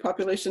teacher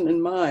population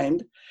in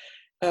mind,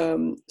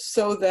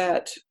 so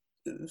that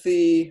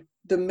the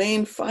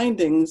main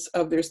findings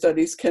of their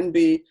studies can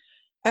be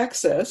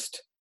accessed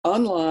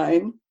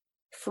online,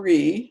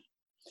 free,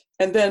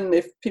 and then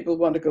if people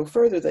want to go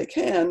further, they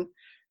can.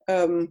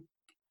 And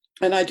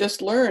I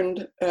just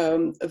learned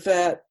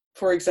that,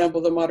 for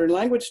example, the Modern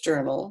Language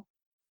Journal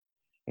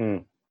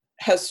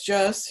has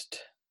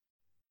just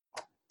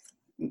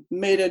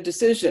made a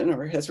decision,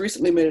 or has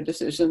recently made a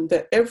decision,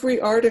 that every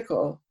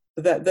article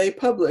that they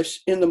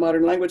publish in the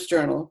Modern Language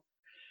Journal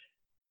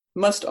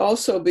must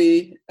also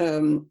be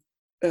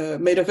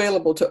made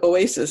available to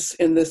OASIS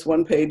in this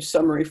one-page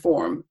summary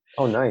form.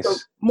 Oh, nice. So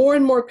more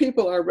and more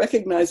people are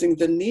recognizing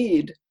the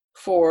need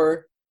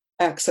for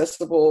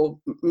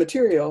accessible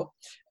material,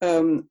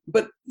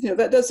 but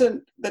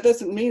that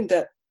doesn't mean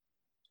that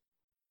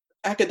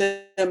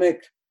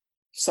academic,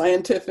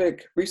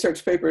 scientific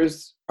research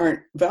papers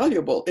aren't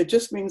valuable. It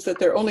just means that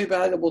they're only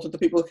valuable to the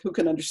people who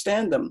can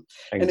understand them.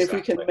 Exactly. And if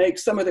we can make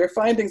some of their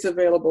findings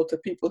available to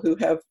people who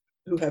have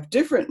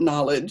different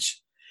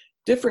knowledge,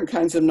 different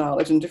kinds of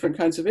knowledge and different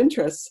kinds of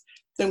interests,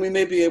 then we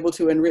may be able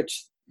to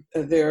enrich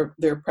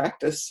their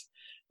practice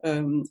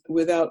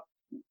without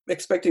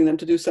expecting them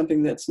to do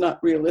something that's not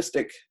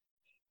realistic,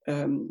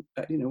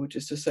 which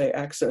is to say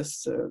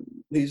access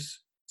these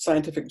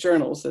scientific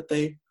journals that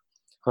they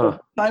don't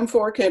have time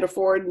for, can't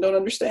afford, and don't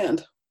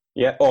understand.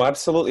 Yeah. Oh,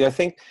 absolutely. I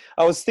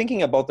was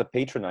thinking about the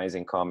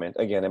patronizing comment.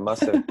 Again, it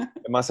must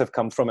have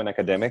come from an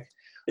academic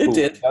who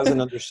doesn't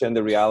understand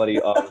the reality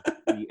of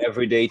the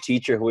everyday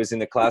teacher who is in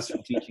the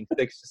classroom teaching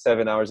 6 to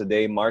 7 hours a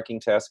day, marking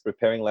tests,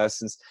 preparing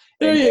lessons.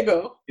 There you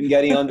go. And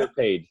getting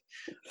underpaid.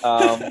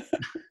 I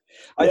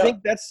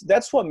think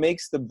that's what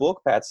makes the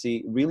book,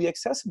 Patsy, really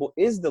accessible,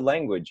 is the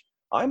language.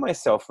 I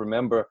myself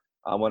remember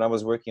when I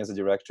was working as a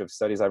director of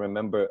studies, I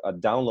remember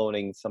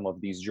downloading some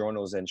of these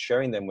journals and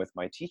sharing them with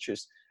my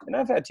teachers. And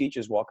I've had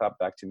teachers walk up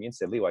back to me and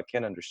say, Leo, I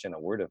can't understand a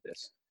word of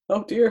this.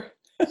 Oh, dear.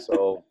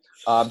 So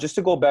just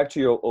to go back to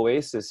your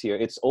OASIS here,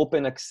 it's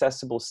Open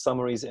Accessible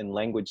Summaries in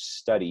Language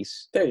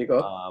Studies. There you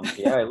go.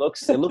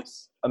 It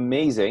looks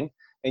amazing.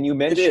 And you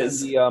mentioned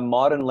the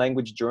Modern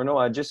Language Journal.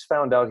 I just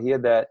found out here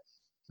that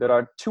there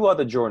are 2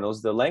 other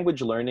journals, the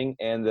Language Learning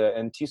and the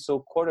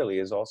TESOL Quarterly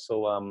is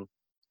also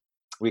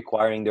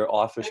requiring their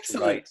authors to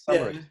write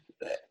summaries.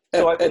 Yeah.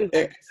 So I think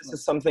this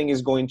is something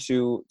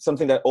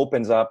that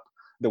opens up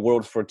the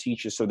world for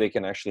teachers so they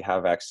can actually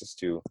have access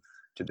to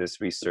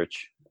this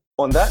research.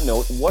 On that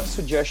note, what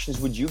suggestions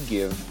would you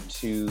give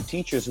to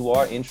teachers who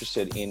are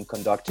interested in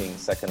conducting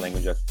second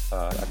language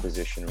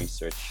acquisition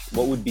research?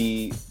 What would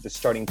be the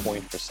starting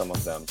point for some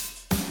of them?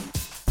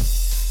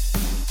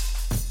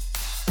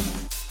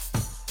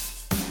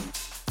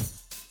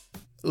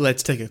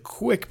 Let's take a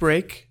quick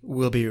break.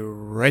 We'll be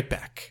right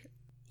back.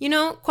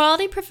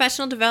 Quality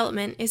professional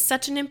development is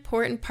such an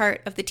important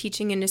part of the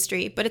teaching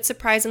industry, but it's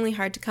surprisingly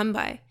hard to come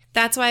by.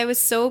 That's why I was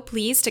so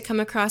pleased to come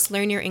across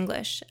Learn Your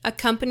English, a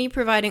company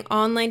providing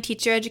online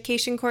teacher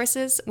education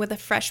courses with a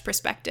fresh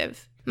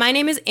perspective. My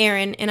name is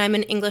Erin, and I'm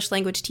an English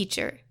language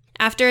teacher.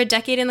 After a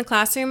decade in the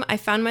classroom, I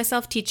found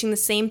myself teaching the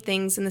same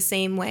things in the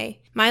same way.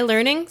 My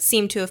learning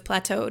seemed to have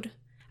plateaued.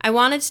 I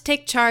wanted to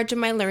take charge of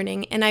my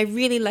learning, and I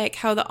really like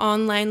how the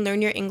online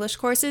Learn Your English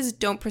courses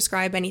don't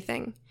prescribe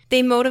anything.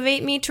 They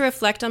motivate me to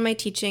reflect on my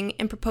teaching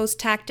and propose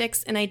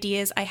tactics and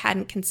ideas I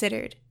hadn't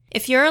considered.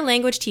 If you're a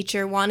language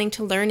teacher wanting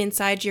to learn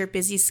inside your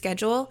busy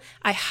schedule,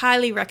 I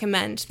highly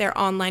recommend their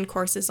online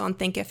courses on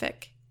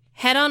Thinkific.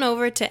 Head on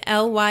over to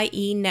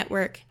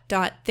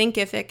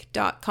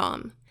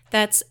lyenetwork.thinkific.com.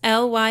 That's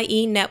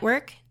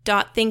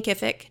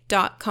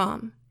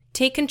lyenetwork.thinkific.com.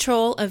 Take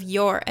control of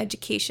your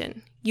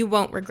education. You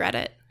won't regret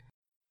it.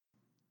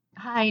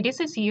 Hi, this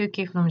is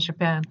Yuki from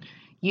Japan.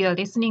 You're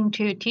listening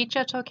to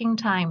Teacher Talking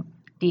Time,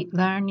 the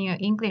Learn Your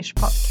English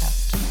podcast.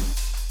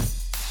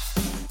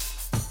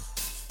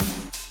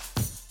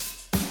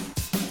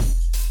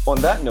 On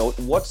that note,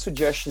 what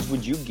suggestions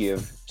would you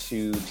give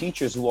to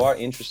teachers who are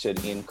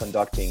interested in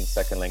conducting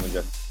second language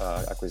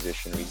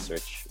acquisition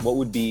research? What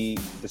would be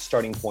the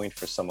starting point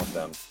for some of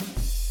them?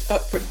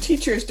 For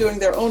teachers doing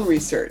their own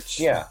research?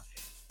 Yeah.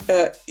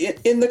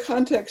 In the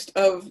context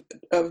of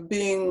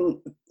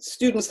being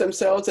students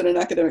themselves in an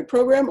academic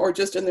program, or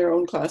just in their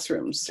own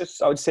classrooms?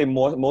 Just, I would say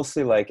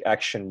mostly like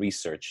action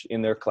research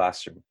in their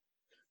classroom.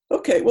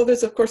 Okay, well,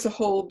 there's of course a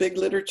whole big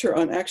literature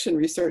on action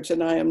research,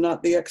 and I am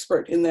not the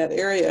expert in that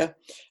area.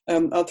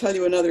 I'll tell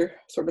you another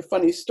sort of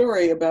funny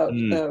story about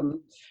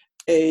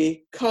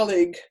a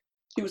colleague.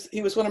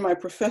 He was one of my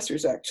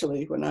professors,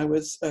 actually, when I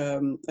was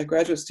a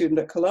graduate student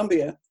at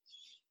Columbia.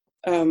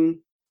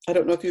 I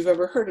don't know if you've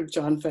ever heard of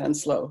John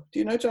Fanslow. Do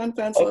you know John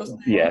Fanslow's name?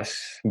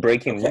 Yes,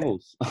 Breaking Okay.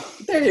 Rules.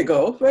 There you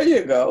go. There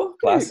you go.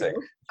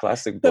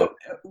 Classic book.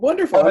 So,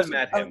 wonderful. I haven't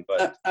met him,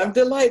 but I'm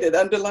delighted.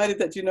 I'm delighted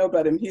that you know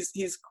about him.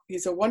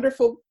 He's a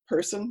wonderful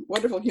person,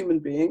 wonderful human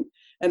being,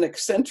 an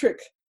eccentric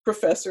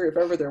professor, if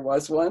ever there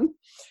was one.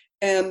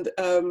 And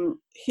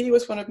he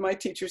was one of my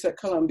teachers at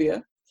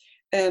Columbia.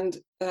 And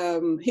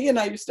he and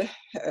I used to,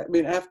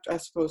 I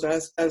suppose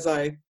as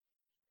I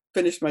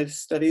finished my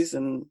studies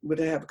and would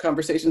have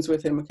conversations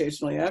with him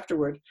occasionally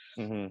afterward,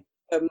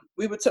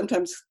 we would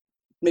sometimes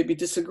maybe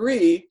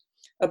disagree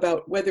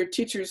about whether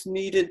teachers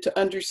needed to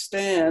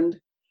understand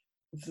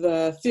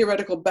the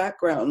theoretical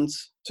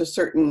backgrounds to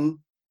certain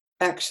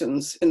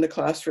actions in the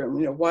classroom.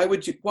 You know, why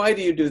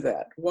do you do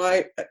that?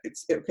 Why?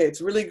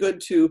 It's really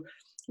good to,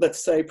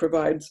 let's say,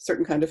 provide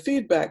certain kind of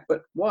feedback,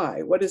 but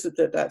why? What is it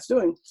that's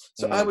doing?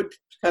 So I would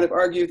kind of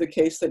argue the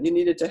case that you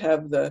needed to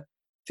have the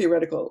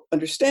theoretical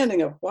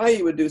understanding of why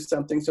you would do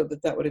something so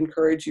that would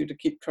encourage you to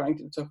keep trying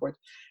to and so forth.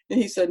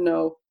 And he said,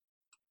 no,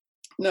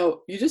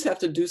 you just have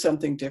to do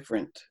something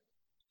different.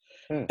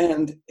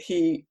 And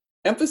he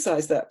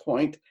emphasized that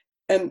point.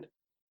 And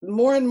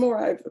more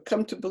I've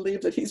come to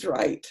believe that he's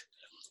right.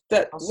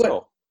 That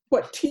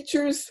what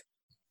teachers,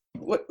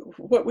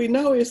 what we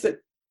know is that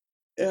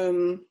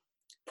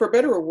for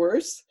better or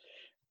worse,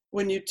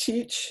 when you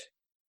teach,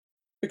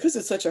 because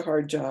it's such a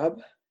hard job,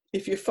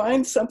 if you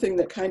find something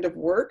that kind of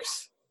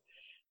works,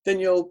 then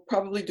you'll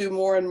probably do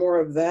more and more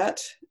of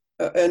that.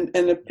 And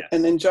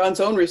in John's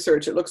own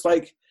research, it looks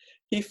like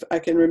I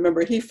can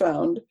remember he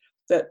found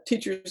that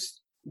teachers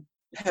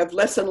have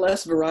less and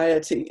less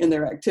variety in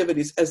their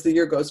activities as the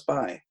year goes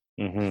by.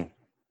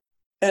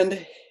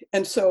 And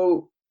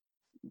so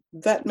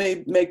that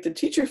may make the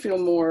teacher feel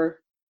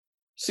more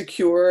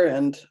secure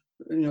and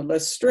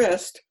less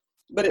stressed,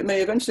 but it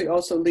may eventually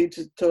also lead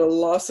to a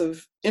loss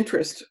of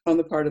interest on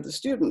the part of the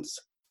students.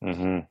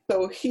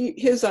 So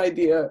his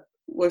idea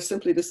was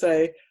simply to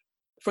say,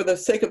 for the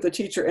sake of the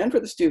teacher and for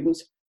the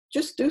students,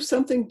 just do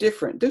something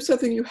different, do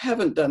something you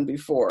haven't done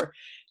before.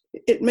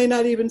 It may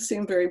not even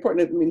seem very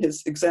important. I mean,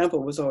 his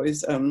example was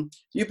always,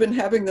 you've been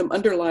having them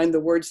underline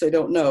the words they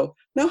don't know.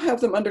 Now have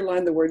them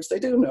underline the words they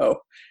do know,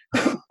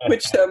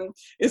 which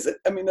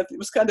it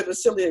was kind of a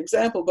silly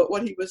example, but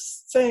what he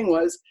was saying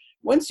was,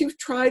 once you've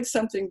tried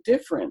something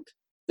different,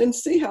 then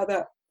see how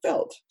that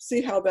felt,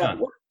 see how that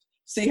worked,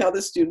 see how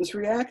the students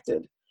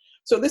reacted.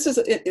 So this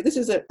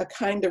is a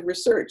kind of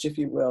research, if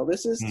you will.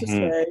 This is to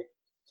say,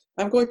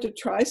 I'm going to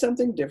try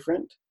something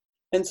different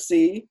and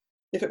see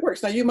if it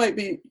works. Now you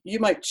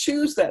might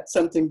choose that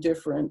something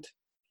different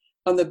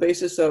on the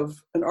basis of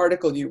an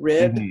article you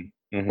read,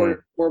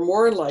 or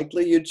more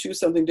likely you'd choose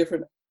something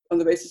different on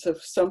the basis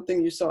of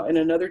something you saw in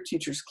another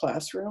teacher's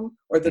classroom,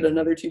 or that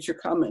another teacher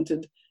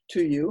commented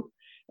to you.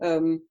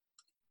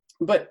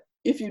 But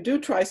if you do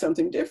try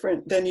something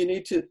different, then you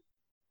need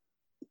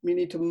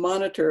to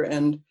monitor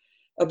and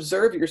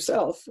observe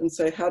yourself and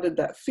say, how did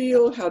that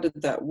feel? How did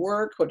that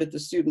work? What did the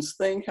students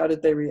think? How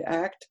did they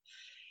react?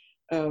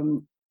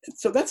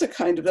 So that's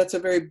a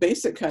very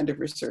basic kind of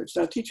research.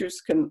 Now,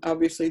 teachers can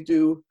obviously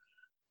do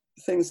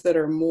things that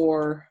are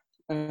more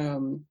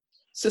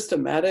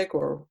systematic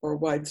or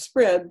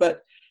widespread,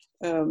 but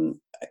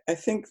I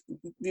think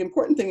the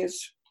important thing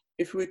is,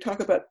 if we talk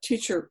about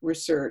teacher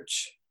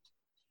research,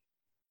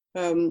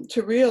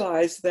 to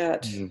realize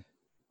that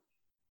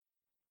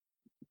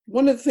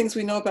one of the things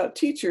we know about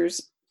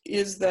teachers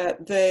is that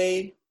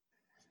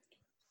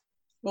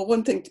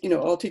one thing,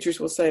 all teachers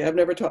will say, I've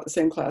never taught the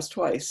same class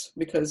twice,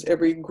 because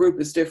every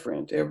group is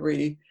different,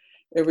 every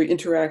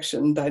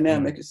interaction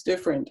dynamic is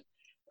different,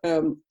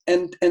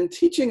 and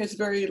teaching is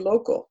very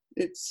local.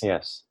 It's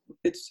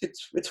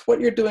what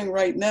you're doing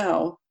right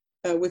now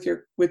with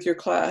your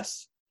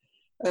class.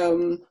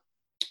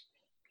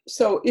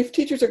 So if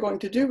teachers are going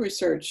to do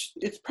research,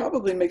 it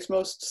probably makes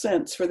most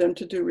sense for them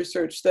to do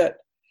research that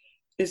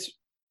is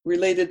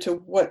related to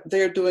what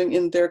they're doing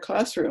in their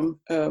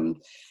classroom,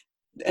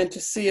 and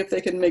to see if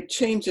they can make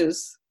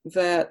changes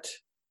that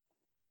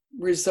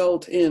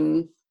result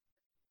in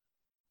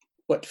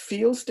what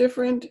feels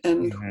different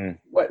and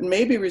what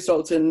maybe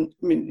results in,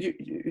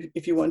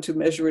 if you want to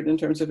measure it in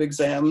terms of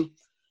exam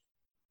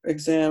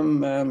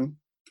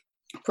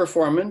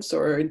performance,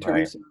 or in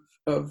terms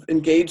of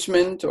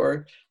engagement,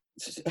 or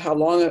how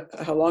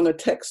long a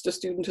text a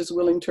student is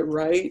willing to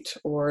write,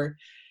 or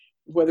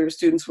whether a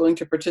student's willing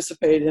to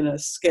participate in a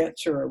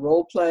sketch or a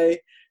role play.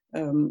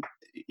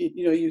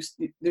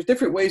 There's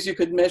different ways you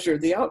could measure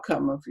the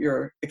outcome of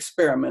your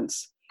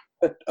experiments,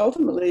 but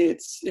ultimately,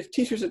 if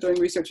teachers are doing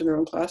research in their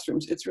own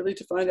classrooms, it's really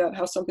to find out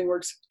how something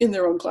works in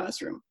their own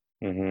classroom.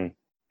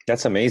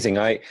 That's amazing.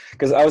 I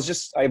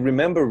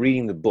remember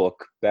reading the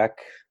book back,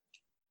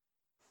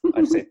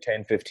 I'd say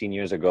 10, 15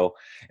 years ago,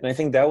 and I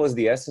think that was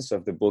the essence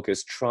of the book,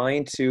 is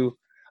trying to.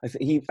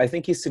 I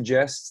think he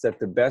suggests that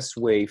the best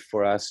way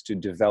for us to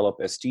develop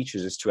as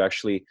teachers is to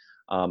actually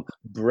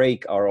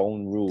break our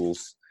own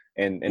rules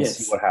and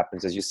see what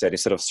happens, as you said,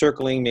 instead of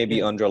circling, maybe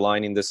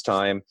underlining this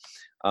time,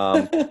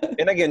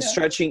 And again,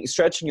 Yeah.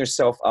 stretching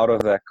yourself out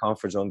of that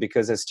comfort zone,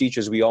 because as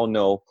teachers, we all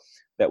know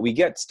that we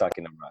get stuck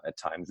in a rut at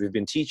times. We've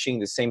been teaching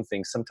the same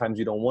thing. Sometimes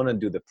we don't want to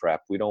do the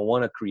prep. We don't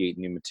want to create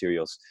new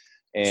materials.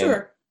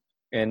 Sure.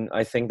 And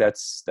I think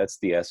that's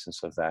the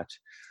essence of that.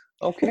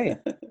 Okay.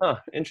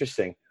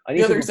 Interesting.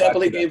 The other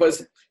example he that. gave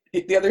was,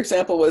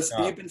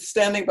 Yeah. you've been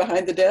standing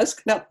behind the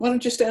desk. Now, why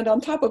don't you stand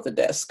on top of the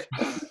desk?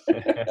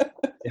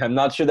 Yeah, I'm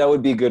not sure that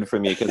would be good for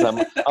me, because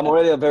I'm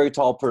already a very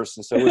tall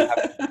person, so it would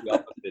have to be the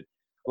opposite.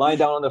 Lie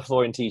down on the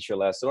floor and teach your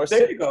lesson. Or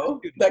There you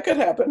go. That could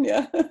happen,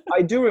 yeah.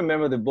 I do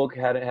remember the book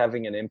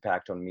having an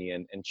impact on me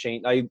and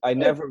change. I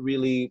never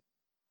really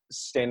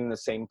stand in the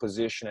same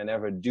position. I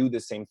never do the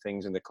same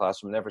things in the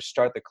classroom, never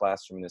start the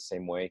classroom in the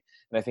same way.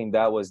 And I think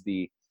that was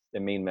the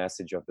main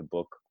message of the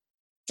book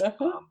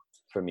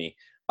for me.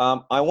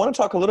 I want to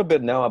talk a little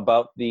bit now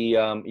about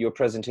your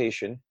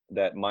presentation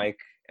that Mike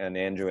and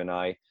Andrew and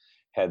I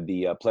had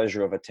the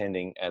pleasure of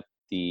attending at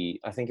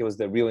I think it was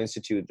the Real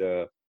Institute,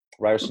 the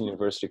Ryerson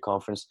University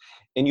conference.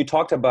 And you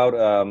talked about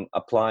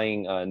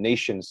applying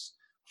Nation's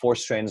 4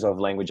 strands of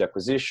language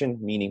acquisition: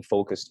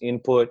 meaning-focused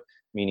input,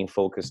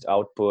 meaning-focused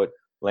output,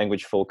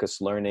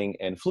 language-focused learning,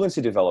 and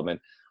fluency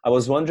development. I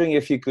was wondering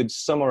if you could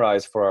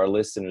summarize for our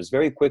listeners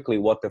very quickly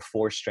what the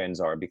 4 strands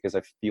are, because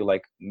I feel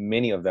like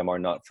many of them are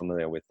not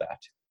familiar with that.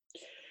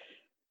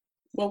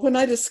 Well, when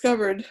I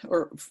discovered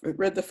or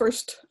read the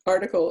first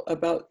article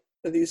about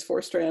these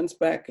 4 strands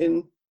back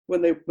in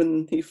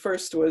when he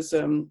first was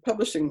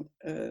publishing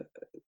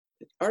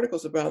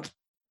articles about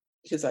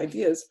his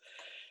ideas,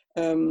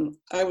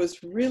 I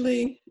was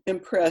really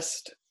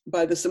impressed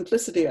by the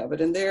simplicity of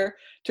it. And there,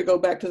 to go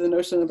back to the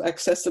notion of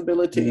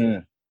accessibility,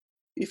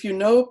 if you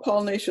know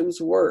Paul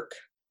Nation's work,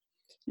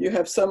 you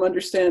have some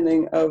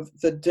understanding of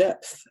the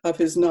depth of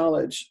his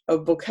knowledge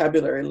of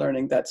vocabulary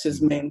learning. That's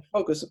his main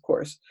focus, of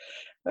course.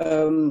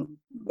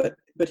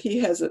 But he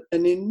has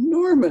an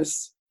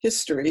enormous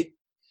history,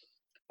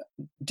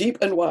 deep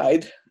and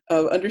wide,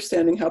 of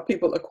understanding how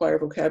people acquire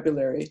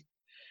vocabulary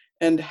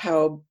and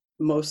how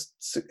most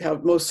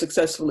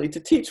successfully to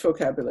teach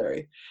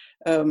vocabulary.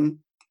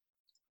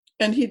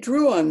 And he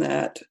drew on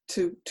that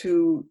to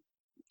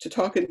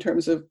talk in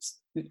terms of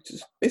to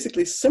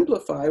basically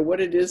simplify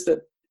what it is that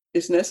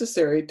is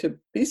necessary to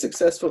be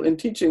successful in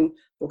teaching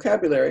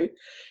vocabulary.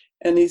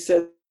 And he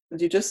said,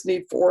 you just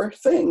need 4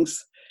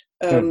 things.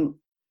 And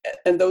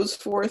those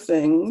 4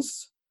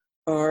 things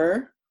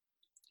are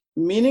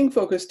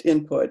meaning-focused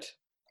input,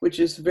 which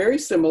is very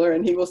similar,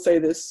 and he will say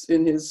this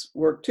in his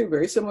work too,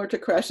 very similar to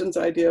Krashen's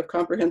idea of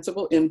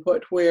comprehensible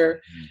input,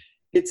 where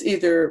it's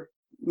either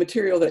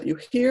material that you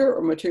hear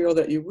or material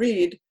that you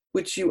read,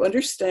 which you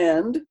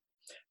understand,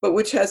 but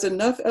which has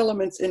enough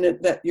elements in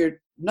it that you're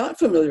not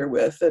familiar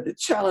with, that it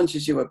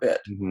challenges you a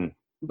bit.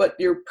 But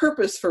your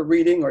purpose for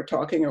reading or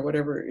talking or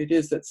whatever it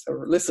is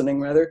or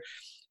listening rather,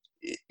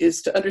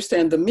 is to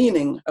understand the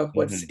meaning of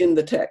what's in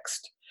the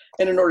text.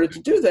 And in order to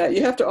do that,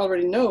 you have to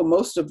already know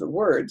most of the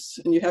words,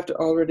 and you have to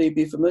already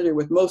be familiar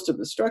with most of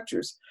the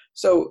structures.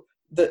 So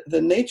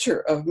the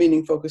nature of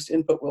meaning-focused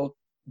input will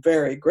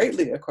vary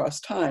greatly across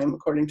time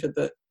according to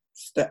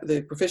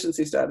the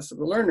proficiency status of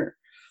the learner.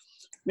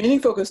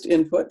 Meaning-focused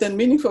input, then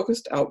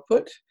meaning-focused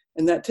output,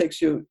 and that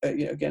takes you,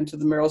 again, to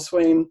the Merrill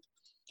Swain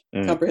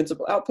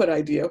comprehensible output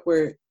idea,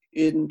 where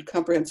in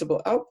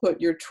comprehensible output,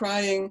 you're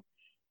trying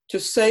to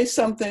say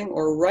something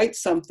or write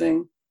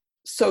something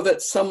so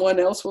that someone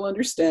else will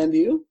understand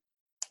you.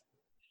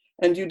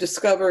 And you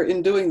discover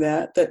in doing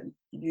that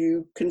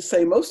you can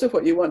say most of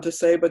what you want to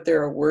say, but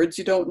there are words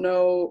you don't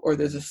know, or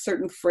there's a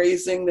certain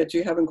phrasing that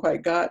you haven't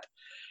quite got.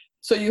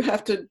 So you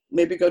have to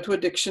maybe go to a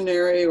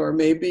dictionary, or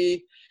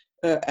maybe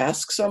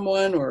ask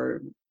someone,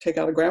 or take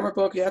out a grammar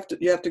book. You have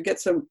to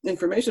get some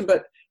information,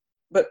 but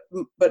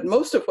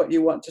most of what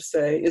you want to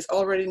say is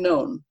already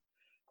known.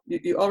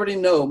 You already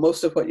know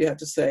most of what you have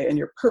to say, and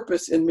your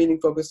purpose in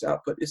meaning-focused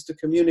output is to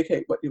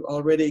communicate what you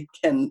already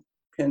can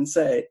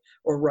say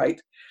or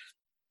write.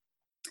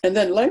 And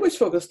then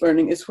language-focused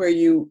learning is where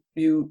you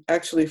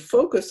actually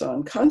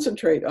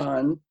concentrate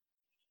on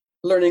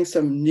learning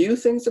some new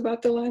things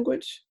about the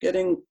language,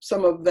 getting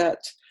some of that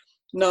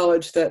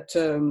knowledge that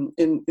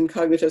in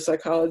cognitive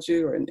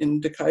psychology or in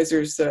De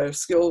Keyser's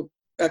skill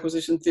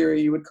acquisition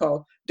theory you would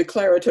call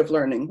declarative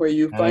learning, where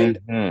you find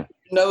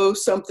know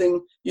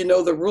something, you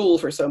know the rule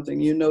for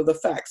something, you know the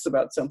facts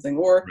about something,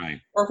 or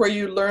where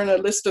you learn a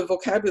list of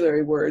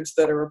vocabulary words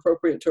that are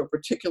appropriate to a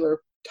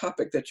particular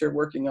topic that you're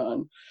working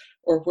on,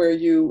 or where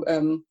you,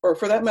 or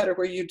for that matter,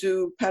 where you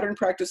do pattern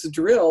practice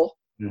drill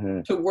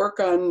to work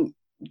on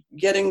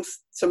getting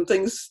some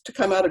things to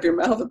come out of your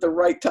mouth at the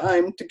right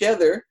time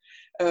together.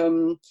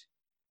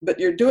 But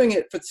you're doing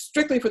it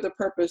strictly for the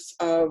purpose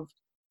of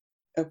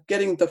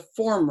getting the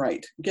form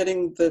right,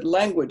 getting the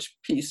language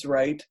piece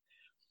right.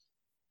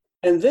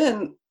 And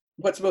then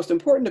what's most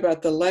important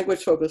about the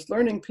language-focused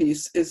learning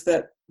piece is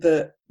that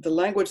the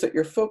language that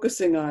you're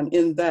focusing on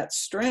in that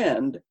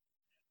strand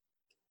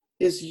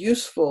is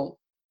useful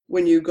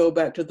when you go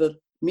back to the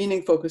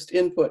meaning-focused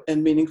input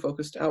and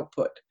meaning-focused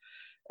output.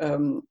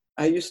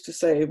 I used to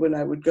say when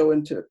I would go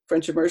into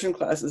French immersion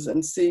classes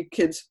and see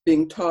kids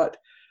being taught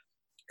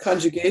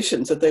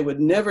conjugations that they would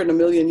never in a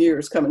million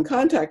years come in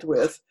contact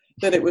with,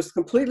 that it was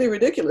completely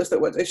ridiculous,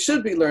 that what they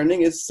should be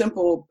learning is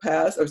simple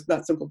past, or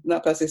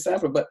not passé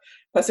simple, but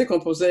passé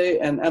composé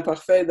and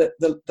imparfait, that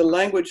the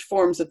language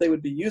forms that they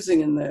would be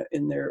using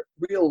in their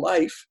real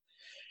life.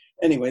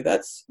 Anyway,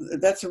 that's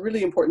a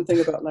really important thing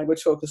about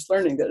language-focused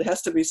learning, that it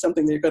has to be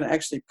something that you're going to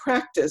actually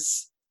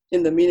practice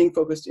in the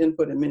meaning-focused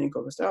input and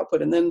meaning-focused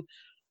output. And then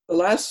the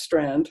last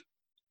strand,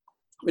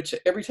 which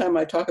every time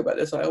I talk about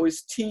this, I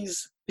always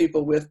tease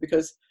people with,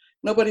 because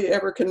nobody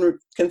ever can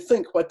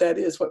think what that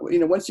is. What,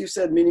 once you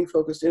said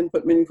meaning-focused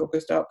input,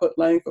 meaning-focused output,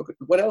 language-focused,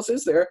 what else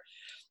is there?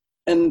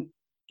 And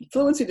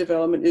fluency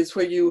development is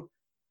where you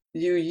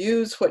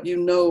use what you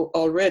know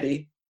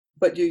already,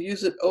 but you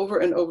use it over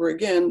and over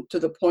again to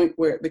the point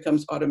where it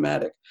becomes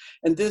automatic.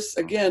 And this,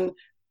 again,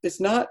 it's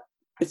not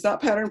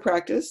pattern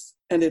practice,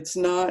 and it's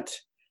not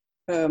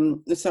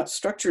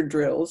structured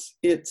drills.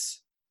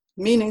 It's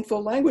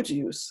meaningful language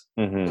use.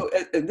 Mm-hmm.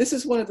 So, this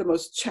is one of the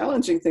most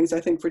challenging things, I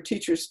think, for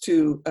teachers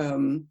to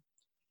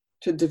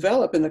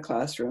develop in the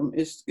classroom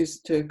is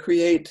to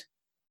create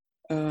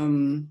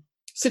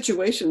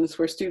situations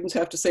where students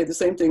have to say the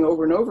same thing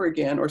over and over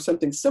again, or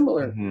something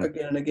similar mm-hmm.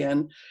 again and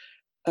again,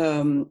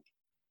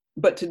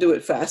 but to do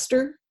it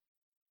faster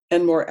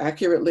and more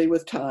accurately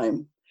with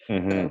time.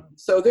 Mm-hmm.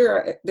 So there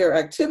are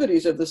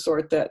activities of the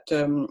sort that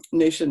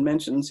Nation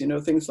mentions,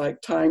 things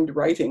like timed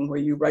writing, where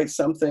you write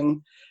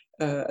something,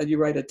 you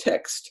write a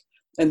text,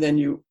 and then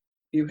you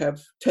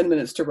have 10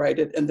 minutes to write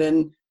it, and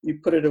then you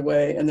put it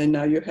away, and then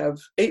now you have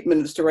 8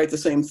 minutes to write the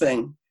same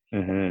thing.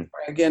 Mm-hmm.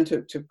 Again,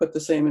 to put the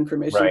same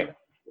information. Right.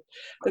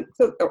 But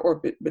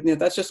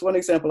that's just one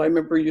example. I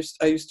remember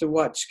I used to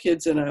watch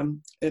kids in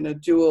a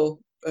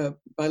dual a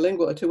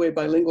two-way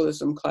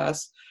bilingualism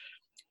class,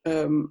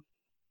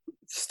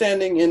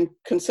 standing in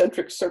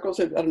concentric circles.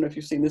 I don't know if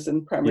you've seen this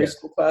in primary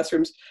school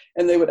classrooms,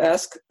 and they would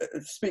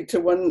speak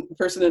to one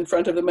person in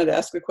front of them and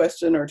ask a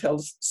question or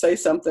say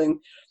something,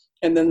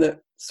 and then the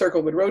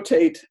circle would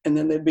rotate, and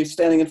then they'd be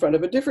standing in front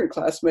of a different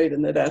classmate,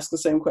 and they'd ask the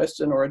same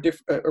question or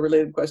a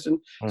related question.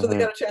 Mm-hmm. So they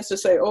got a chance to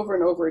say over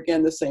and over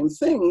again the same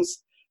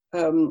things,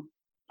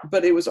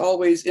 but it was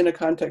always in a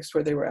context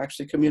where they were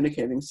actually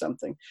communicating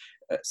something.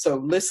 So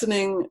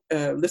listening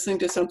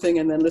to something,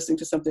 and then listening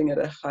to something at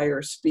a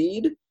higher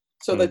speed,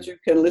 so that you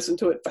can listen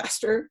to it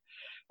faster,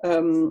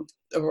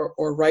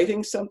 or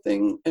writing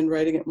something and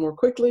writing it more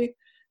quickly.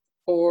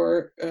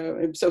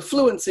 So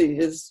fluency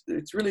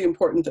it's really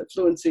important that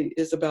fluency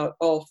is about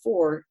all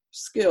four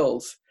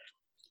skills: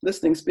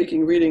 listening,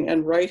 speaking, reading,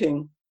 and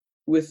writing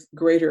with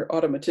greater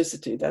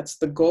automaticity. That's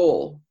the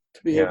goal,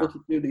 to be able to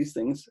do these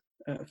things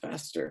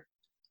faster.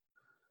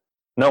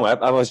 No,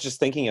 I was just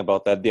thinking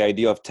about that, the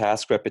idea of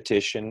task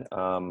repetition.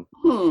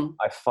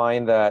 I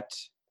find that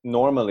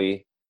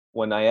normally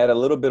when I add a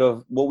little bit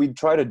of what we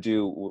try to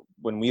do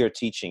when we are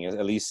teaching,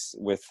 at least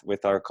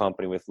with our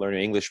company, with Learn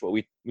Your English, what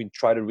we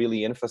try to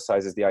really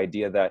emphasize is the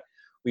idea that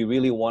we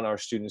really want our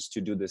students to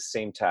do the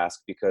same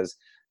task, because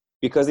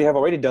they have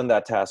already done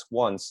that task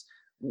once.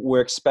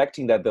 We're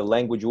expecting that the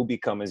language will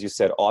become, as you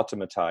said,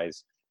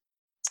 automatized.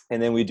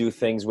 And then we do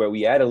things where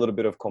we add a little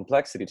bit of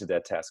complexity to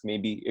that task.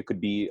 Maybe it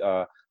could be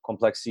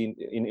complexity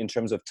in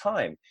terms of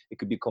time. It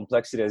could be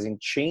complexity as in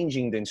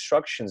changing the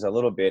instructions a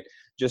little bit,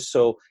 just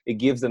so it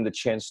gives them the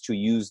chance to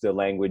use the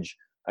language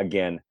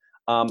again.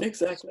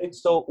 Exactly.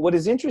 So what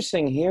is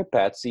interesting here,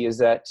 Patsy, is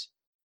that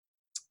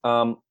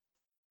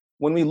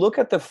when we look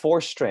at the four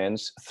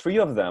strands, 3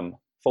 of them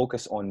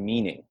focus on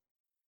meaning,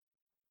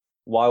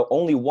 while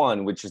only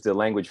one, which is the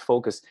language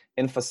focus,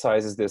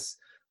 emphasizes this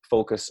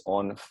focus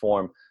on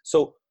form.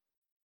 So,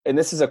 and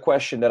this is a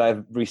question that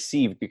I've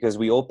received because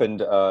we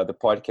opened the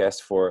podcast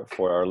for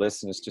our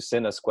listeners to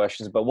send us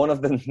questions. But one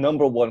of the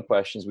number one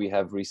questions we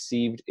have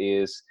received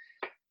is,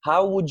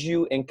 how would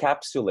you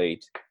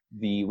encapsulate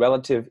the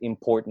relative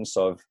importance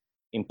of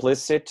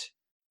implicit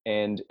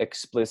and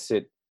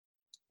explicit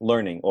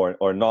learning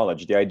or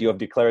knowledge, the idea of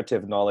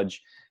declarative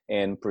knowledge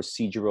and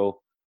procedural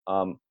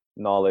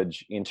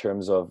knowledge in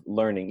terms of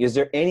learning? Is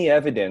there any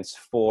evidence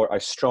for a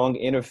strong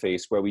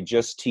interface where we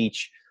just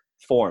teach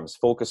forms,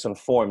 focus on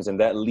forms, and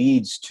that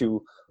leads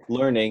to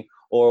learning?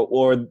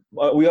 Or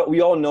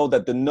we all know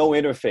that the no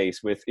interface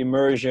with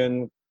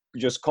immersion,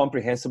 just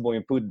comprehensible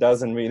input,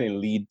 doesn't really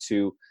lead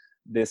to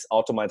this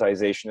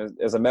automatization.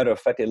 As a matter of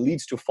fact, it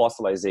leads to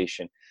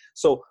fossilization.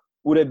 So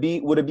would it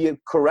be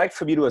correct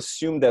for me to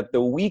assume that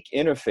the weak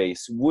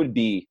interface would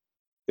be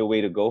the way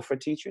to go for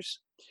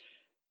teachers?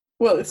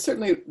 Well, it's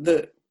certainly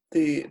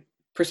the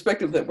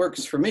perspective that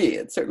works for me.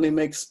 It certainly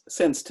makes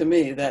sense to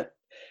me that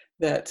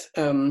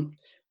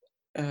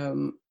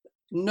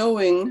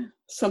knowing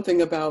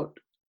something about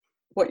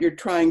what you're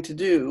trying to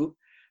do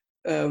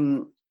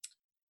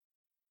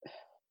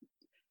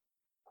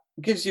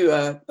gives you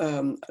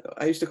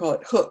I used to call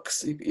it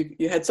hooks.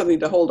 You had something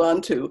to hold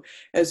on to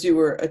as you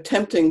were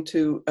attempting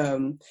to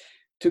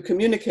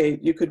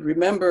communicate. You could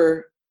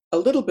remember a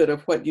little bit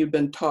of what you've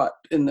been taught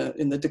in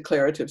the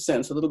declarative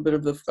sense, a little bit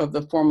of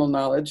the formal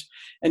knowledge,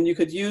 and you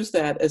could use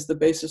that as the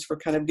basis for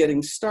kind of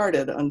getting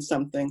started on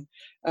something.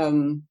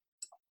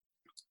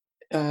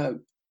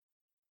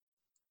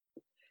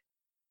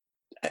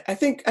 I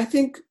think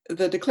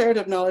the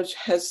declarative knowledge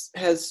has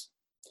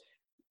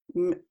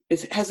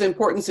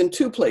importance in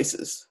two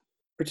places,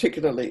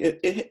 particularly.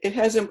 It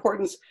has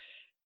importance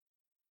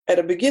at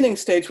a beginning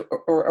stage,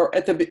 or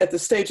at the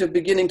stage of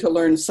beginning to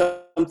learn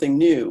something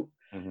new,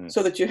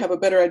 so that you have a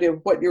better idea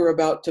of what you're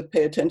about to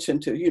pay attention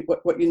to,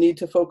 what you need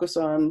to focus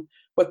on,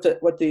 what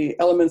the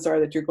elements are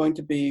that you're going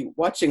to be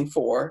watching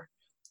for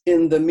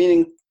in the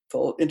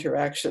meaningful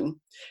interaction.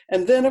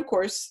 And then, of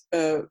course,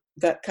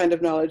 that kind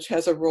of knowledge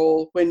has a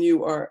role when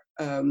you are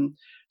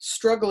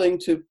struggling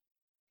to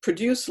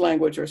produce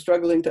language or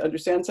struggling to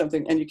understand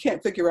something and you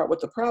can't figure out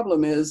what the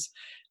problem is.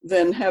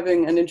 Then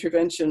having an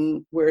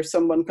intervention where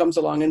someone comes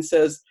along and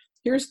says,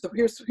 here's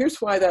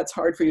why that's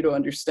hard for you to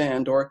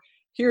understand, or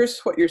here's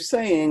what you're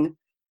saying,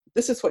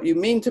 this is what you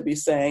mean to be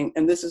saying,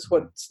 and this is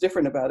what's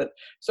different about it.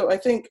 So I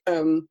think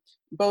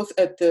both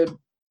at the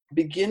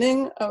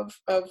beginning of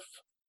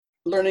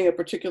learning a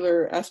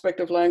particular aspect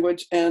of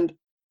language and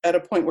at a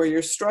point where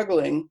you're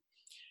struggling,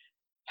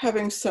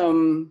 having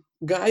some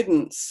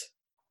guidance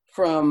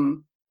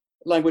from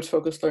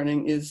language-focused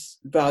learning is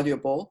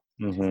valuable.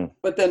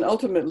 But then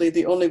ultimately,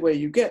 the only way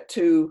you get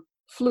to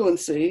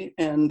fluency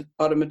and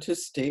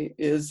automaticity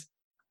is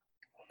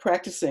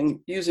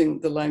practicing using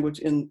the language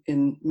in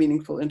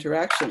meaningful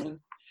interaction.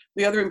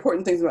 The other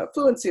important thing about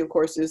fluency, of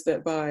course, is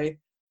that by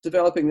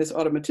developing this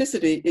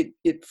automaticity,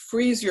 it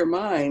frees your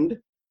mind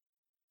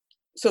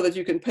so that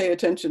you can pay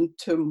attention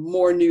to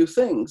more new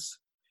things.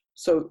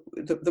 So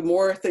the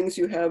more things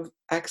you have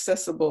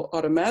accessible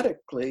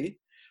automatically,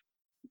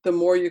 the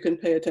more you can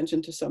pay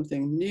attention to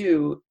something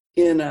new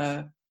in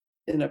a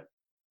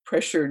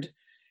pressured,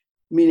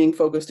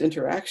 meaning-focused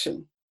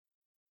interaction.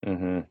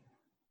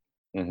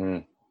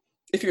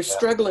 If you're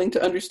struggling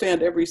to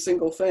understand every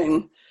single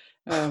thing,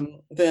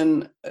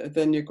 then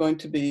you're going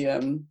to be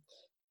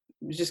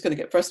you're just going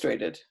to get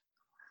frustrated.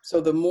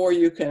 So the more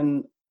you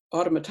can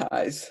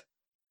automatize,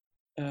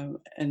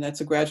 and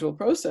that's a gradual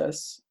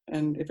process,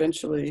 and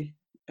eventually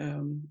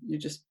you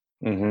just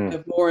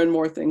have more and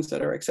more things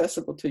that are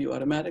accessible to you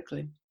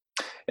automatically.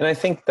 And I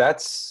think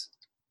that's,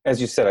 as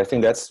you said, I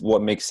think that's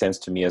what makes sense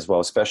to me as well,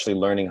 especially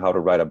learning how to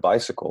ride a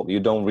bicycle. You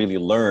don't really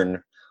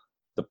learn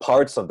the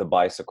parts of the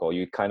bicycle.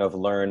 You kind of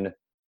learn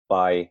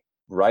by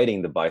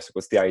riding the bicycle.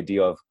 It's the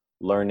idea of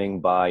learning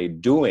by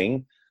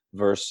doing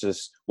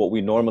versus what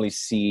we normally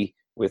see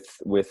with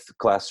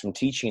classroom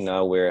teaching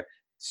now, where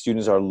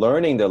students are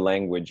learning the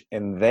language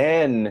and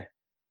then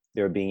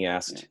they're being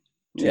asked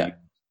to use.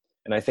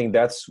 And I think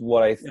that's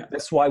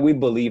that's why we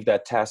believe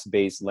that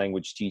task-based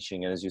language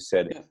teaching, and as you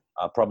said,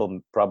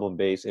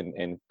 problem-based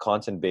and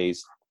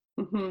content-based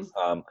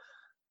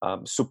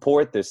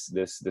support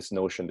this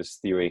notion, this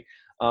theory.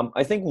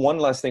 I think one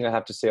last thing I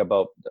have to say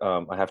about,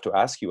 I have to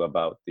ask you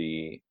about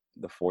the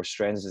 4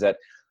 strands is that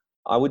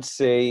I would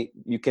say,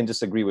 you can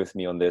disagree with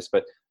me on this,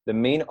 but the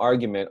main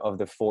argument of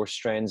the 4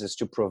 strands is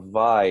to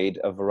provide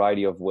a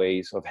variety of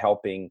ways of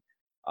helping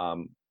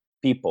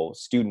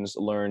students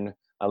learn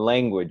a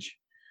language.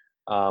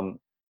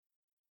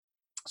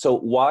 So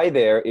why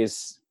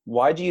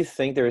do you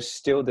think there is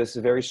still this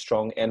very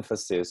strong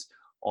emphasis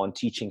on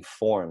teaching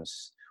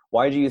forms?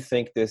 Why do you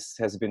think this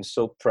has been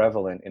so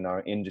prevalent in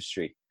our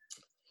industry?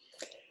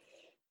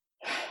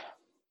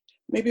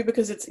 Maybe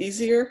because it's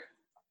easier.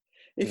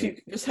 If you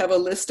just have a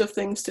list of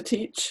things to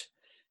teach,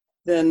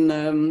 then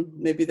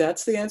maybe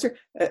that's the answer.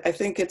 I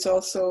think it's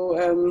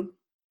also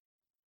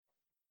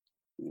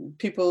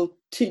people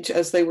teach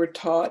as they were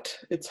taught.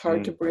 It's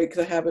hard to break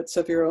the habits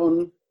of your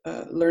own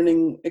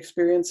learning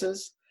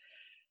experiences.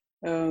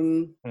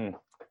 I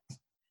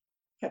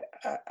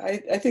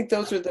think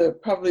those are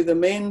probably the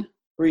main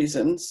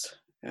reasons.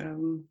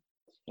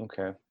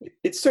 Okay.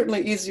 It's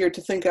certainly easier to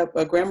think up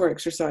a grammar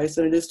exercise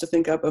than it is to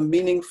think up a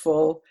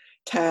meaningful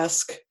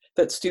task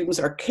that students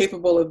are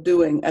capable of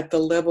doing at the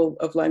level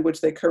of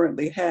language they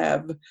currently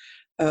have,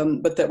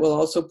 but that will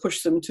also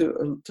push them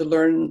to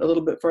learn a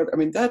little bit further. I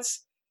mean,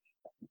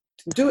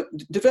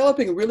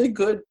 developing really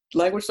good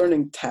language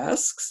learning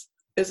tasks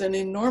is an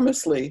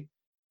enormously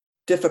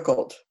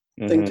difficult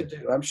thing to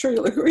do. I'm sure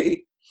you'll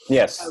agree.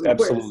 Yes,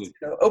 absolutely.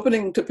 Whereas,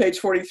 opening to page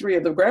 43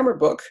 of the grammar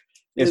book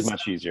is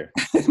much easier.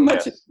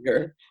 Much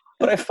easier.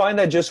 But I find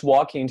that just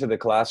walking into the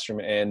classroom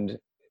and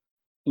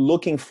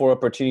looking for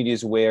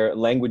opportunities where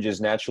language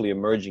is naturally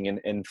emerging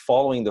and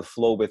following the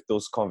flow with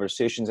those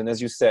conversations. And as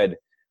you said,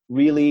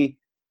 really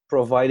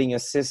providing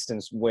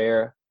assistance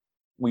where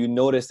we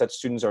notice that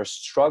students are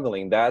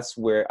struggling. That's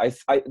where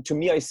to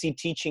me, I see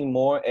teaching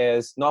more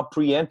as not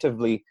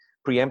preemptively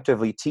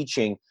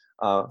teaching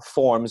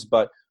forms,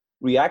 but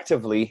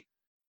reactively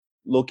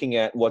looking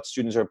at what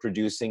students are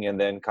producing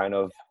and then kind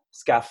of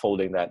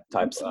scaffolding that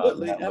type of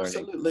learning.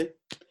 Absolutely.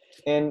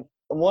 And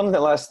one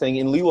last thing,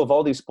 in lieu of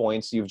all these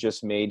points you've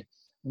just made,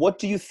 what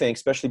do you think,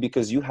 especially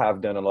because you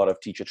have done a lot of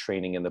teacher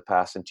training in the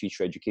past and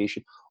teacher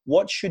education,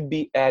 what should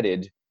be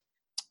added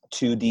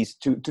to these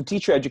to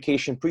teacher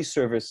education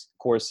pre-service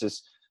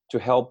courses to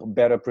help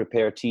better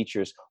prepare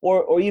teachers,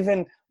 or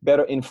even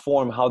better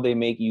inform how they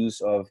make use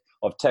of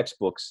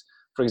textbooks?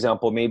 For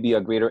example, maybe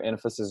a greater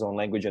emphasis on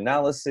language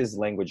analysis,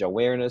 language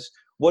awareness.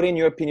 What, in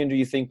your opinion, do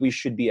you think we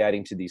should be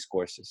adding to these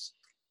courses?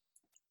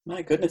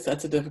 My goodness,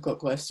 that's a difficult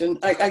question.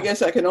 I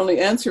guess I can only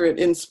answer it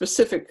in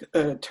specific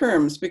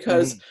terms,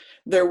 because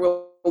there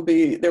will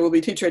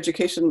be teacher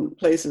education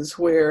places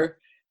where,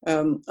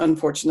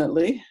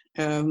 unfortunately,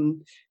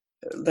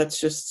 let's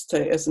just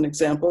say as an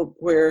example,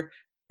 where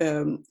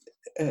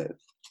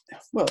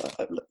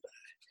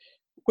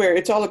where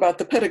it's all about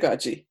the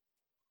pedagogy,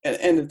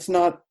 and it's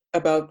not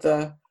about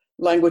the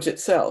language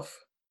itself.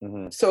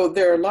 So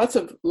there are lots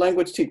of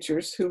language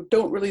teachers who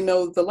don't really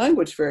know the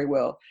language very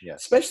well,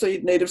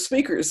 especially native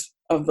speakers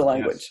of the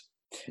language.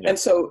 And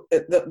so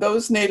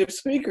those native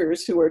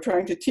speakers who are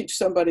trying to teach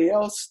somebody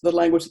else the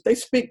language that they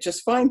speak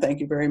just fine, thank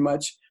you very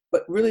much,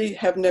 but really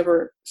have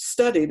never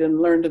studied and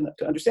learned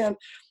to understand,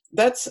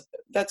 that's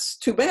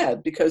too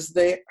bad, because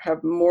they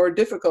have more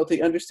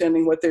difficulty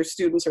understanding what their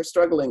students are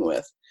struggling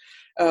with.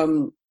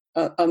 On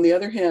the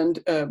other hand,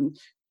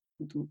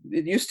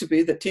 it used to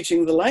be that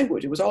teaching the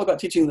language, it was all about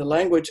teaching the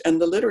language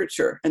and the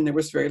literature, and there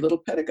was very little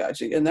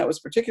pedagogy. And that was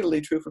particularly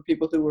true for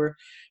people who were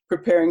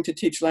preparing to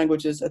teach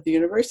languages at the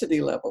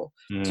university level.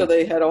 So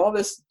they had all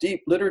this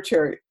deep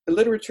literature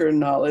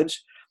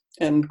knowledge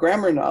and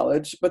grammar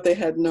knowledge, but they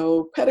had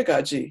no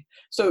pedagogy.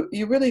 So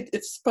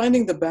it's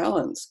finding the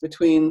balance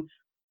between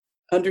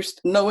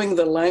knowing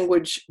the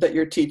language that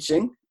you're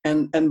teaching,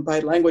 and by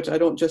language, I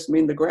don't just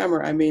mean the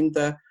grammar, I mean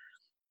the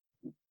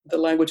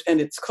language and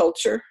its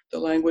culture, the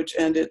language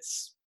and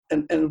its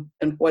and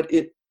what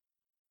it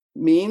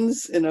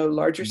means in a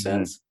larger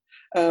sense,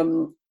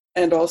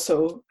 and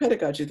also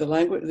pedagogy, the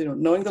language,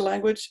 knowing the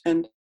language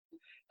and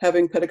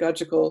having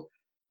pedagogical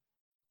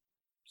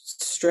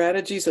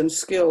strategies and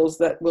skills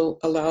that will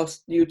allow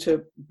you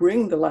to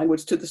bring the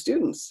language to the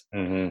students.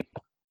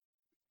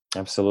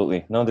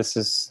 Absolutely. No, this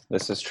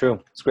is true.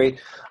 It's great.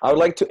 I would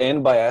like to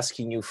end by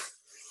asking you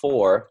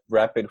 4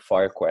 rapid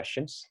fire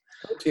questions.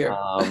 Oh dear.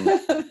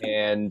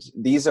 And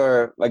these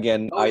are,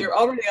 again, you're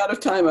already out of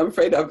time. I'm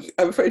afraid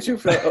you're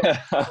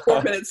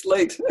 4 minutes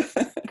late.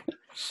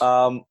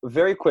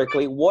 Very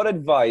quickly, what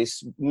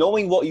advice,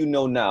 knowing what you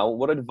know now,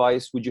 what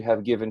advice would you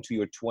have given to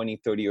your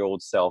 20,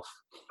 30-year-old self,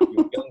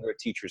 your younger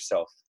teacher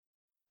self?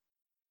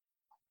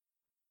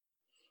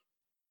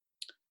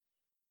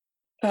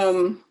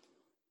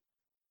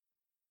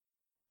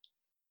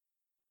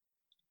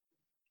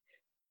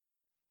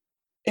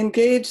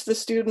 Engage the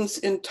students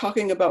in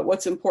talking about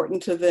what's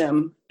important to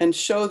them, and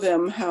show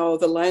them how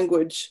the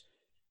language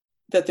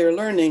that they're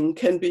learning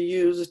can be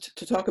used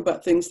to talk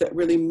about things that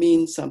really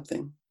mean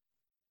something.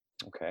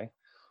 Okay.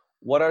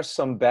 What are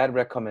some bad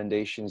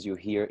recommendations you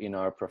hear in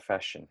our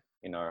profession,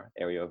 in our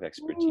area of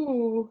expertise?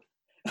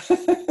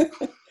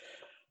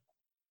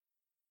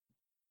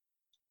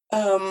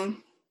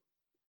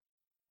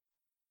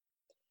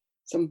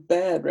 Some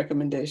bad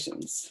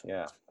recommendations.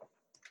 Yeah.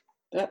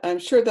 I'm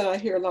sure that I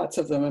hear lots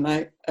of them,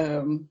 and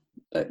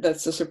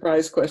that's a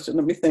surprise question.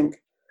 Let me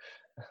think.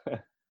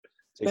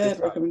 Bad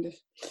recommendation.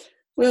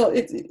 Well,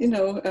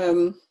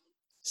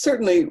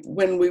 certainly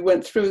when we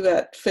went through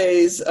that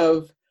phase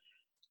of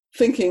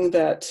thinking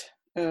that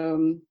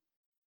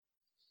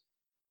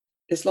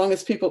as long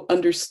as people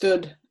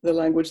understood the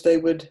language, they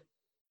would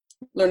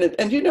learn it.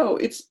 And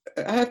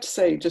I have to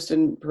say, just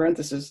in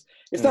parentheses,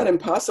 it's not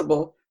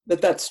impossible that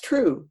that's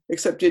true,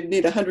 except you'd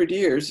need 100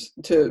 years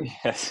to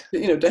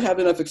have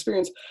enough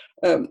experience.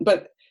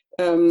 But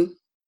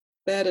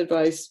bad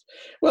advice.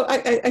 Well,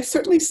 I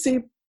certainly see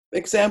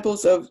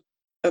examples of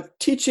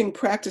teaching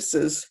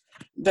practices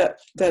that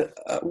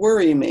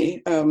worry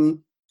me.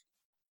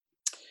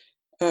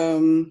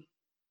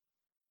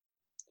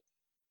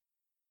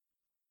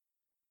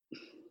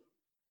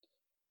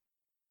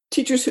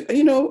 Teachers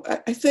who,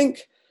 I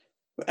think,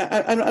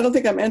 I don't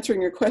think I'm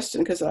answering your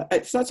question, because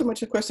it's not so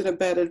much a question of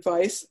bad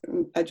advice.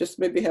 I just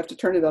maybe have to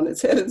turn it on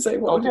its head and say,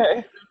 well,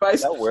 okay,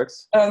 advice. That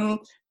works.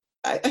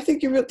 I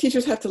think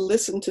teachers have to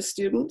listen to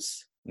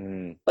students,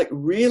 like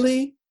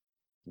really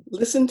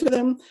listen to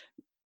them,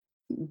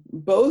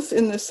 both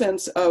in the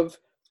sense of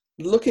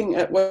looking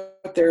at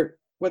what their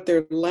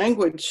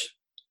language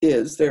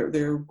is,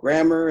 their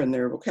grammar and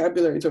their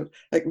vocabulary. So,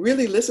 like,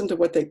 really listen to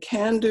what they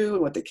can do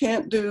and what they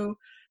can't do.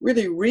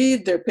 Really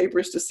read their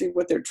papers to see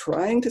what they're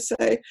trying to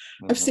say.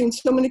 I've seen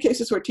so many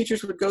cases where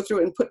teachers would go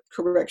through and put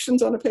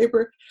corrections on a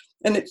paper,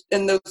 and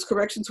those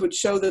corrections would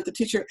show that the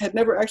teacher had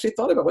never actually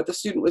thought about what the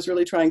student was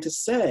really trying to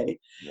say.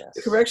 Yes.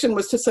 The correction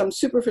was to some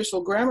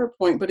superficial grammar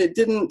point, but it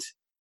didn't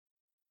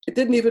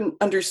even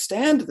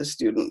understand the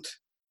student.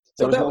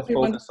 So there was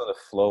no focus on the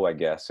flow, I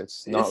guess.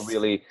 It's not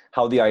really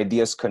how the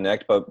ideas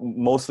connect, but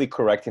mostly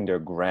correcting their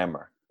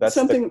grammar. That's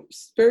something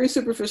very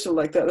superficial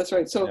like that. That's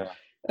right. So.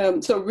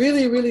 So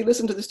really, really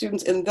listen to the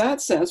students in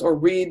that sense, or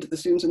read the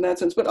students in that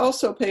sense, but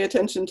also pay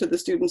attention to the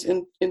students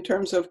in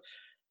terms of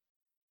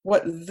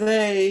what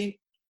they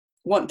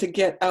want to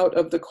get out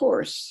of the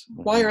course.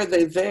 Why are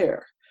they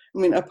there? I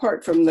mean,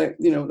 apart from the,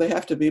 they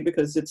have to be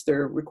because it's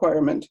their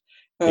requirement.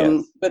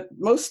 Yes. But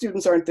most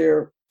students aren't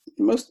there.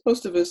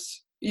 Most of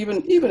us,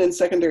 even in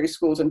secondary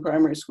schools and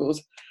primary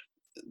schools,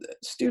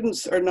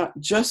 students are not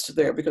just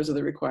there because of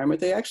the requirement.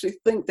 They actually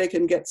think they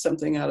can get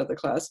something out of the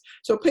class.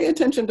 So pay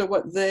attention to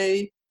what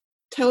they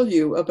tell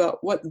you about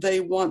what they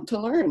want to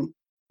learn.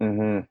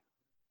 Mm-hmm.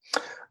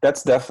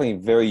 That's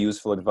definitely very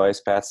useful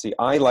advice, Patsy.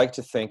 I like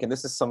to think, and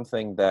this is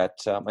something that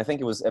I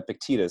think it was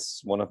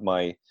Epictetus, one of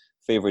my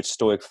favorite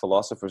Stoic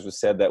philosophers, who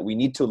said that we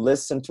need to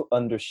listen to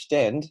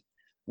understand,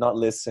 not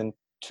listen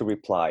to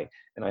reply.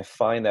 And I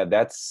find that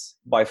that's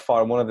by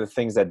far one of the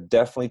things that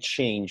definitely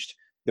changed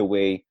the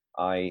way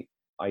I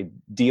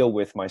deal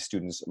with my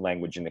students'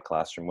 language in the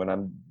classroom, when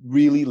I'm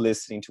really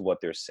listening to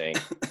what they're saying.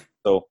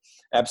 So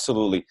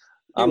absolutely.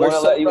 You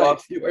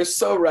are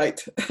so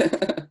right.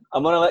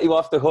 I'm going to let you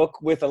off the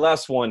hook with the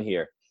last one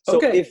here. So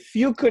okay. If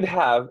you could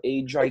have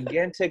a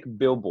gigantic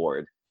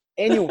billboard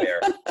anywhere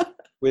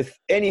with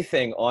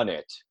anything on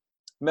it,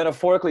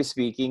 metaphorically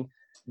speaking,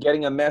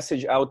 getting a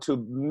message out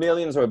to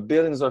millions or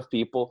billions of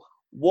people,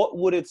 what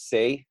would it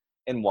say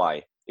and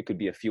why? It could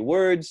be a few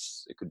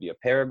words. It could be a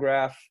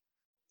paragraph.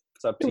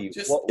 It's up to you.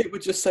 It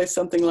would just say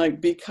something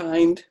like, be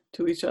kind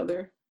to each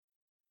other.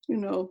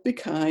 Be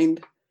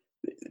kind.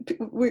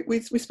 We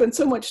spend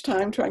so much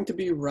time trying to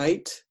be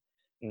right.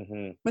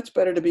 Mm-hmm. Much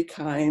better to be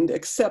kind,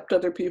 accept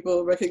other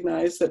people,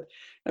 recognize that.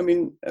 I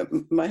mean,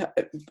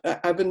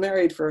 I've been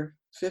married for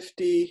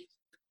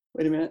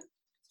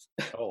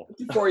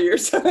 54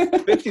 years.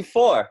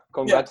 54.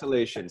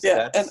 Congratulations.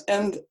 Yeah.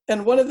 And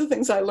one of the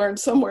things I learned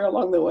somewhere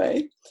along the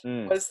way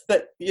was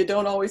that you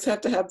don't always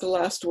have to have the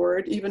last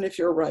word, even if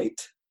you're right.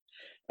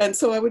 And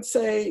so I would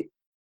say,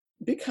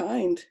 be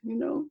kind.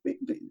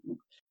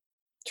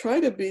 Try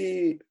to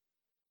be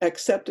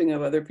accepting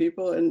of other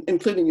people, and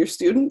including your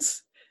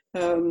students.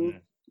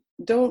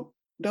 Don't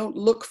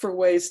look for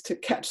ways to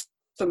catch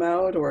them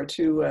out or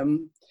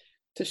to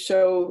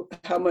show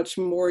how much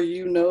more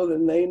you know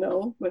than they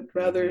know, but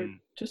rather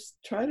just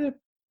try to,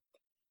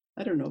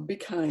 be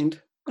kind.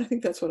 I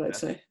think that's what I'd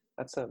say.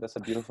 That's a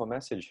beautiful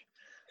message.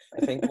 I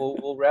think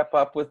we'll wrap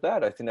up with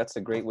that. I think that's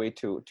a great way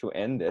to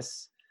end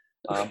this.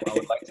 I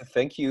would like to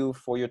thank you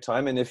for your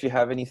time, and if you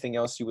have anything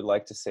else you would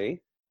like to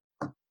say,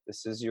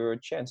 this is your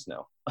chance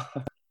now.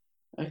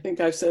 I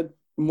think I've said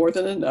more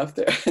than enough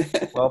there.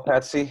 Well,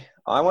 Patsy,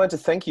 I wanted to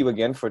thank you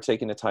again for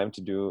taking the time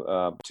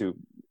to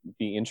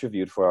be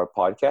interviewed for our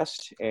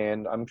podcast.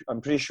 And I'm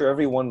pretty sure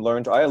everyone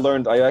learned.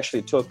 I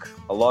actually took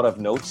a lot of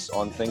notes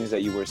on things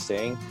that you were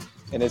saying.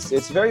 And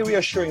it's very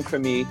reassuring for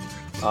me.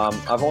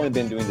 I've only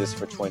been doing this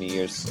for 20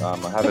 years. I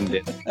haven't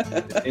been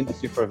in the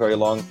industry for very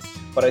long.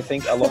 But I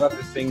think a lot of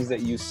the things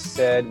that you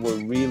said were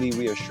really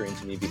reassuring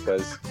to me,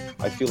 because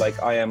I feel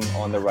like I am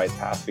on the right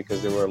path,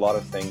 because there were a lot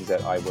of things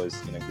that I was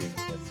in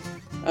agreement with.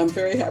 I'm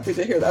very happy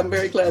to hear that. I'm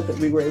very glad that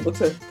we were able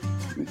to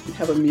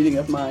have a meeting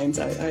of minds.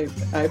 I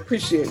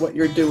appreciate what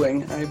you're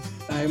doing.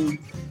 I'm,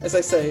 as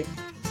I say,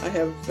 I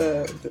have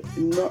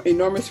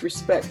enormous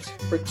respect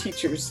for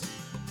teachers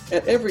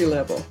at every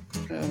level.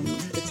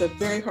 It's a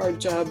very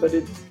hard job, but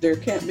there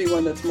can't be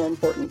one that's more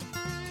important.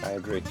 I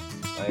agree.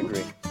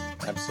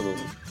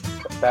 Absolutely.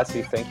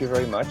 Patsy, thank you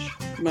very much.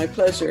 My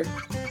pleasure.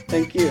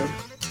 Thank you.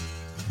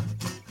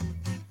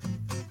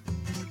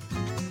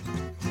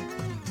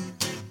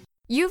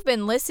 You've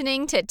been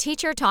listening to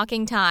Teacher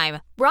Talking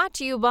Time, brought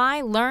to you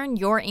by Learn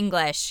Your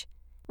English.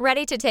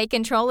 Ready to take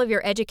control of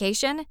your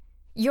education?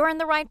 You're in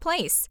the right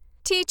place.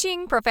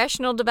 Teaching,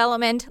 professional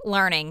development,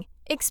 learning.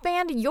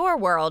 Expand your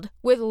world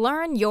with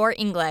Learn Your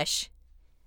English.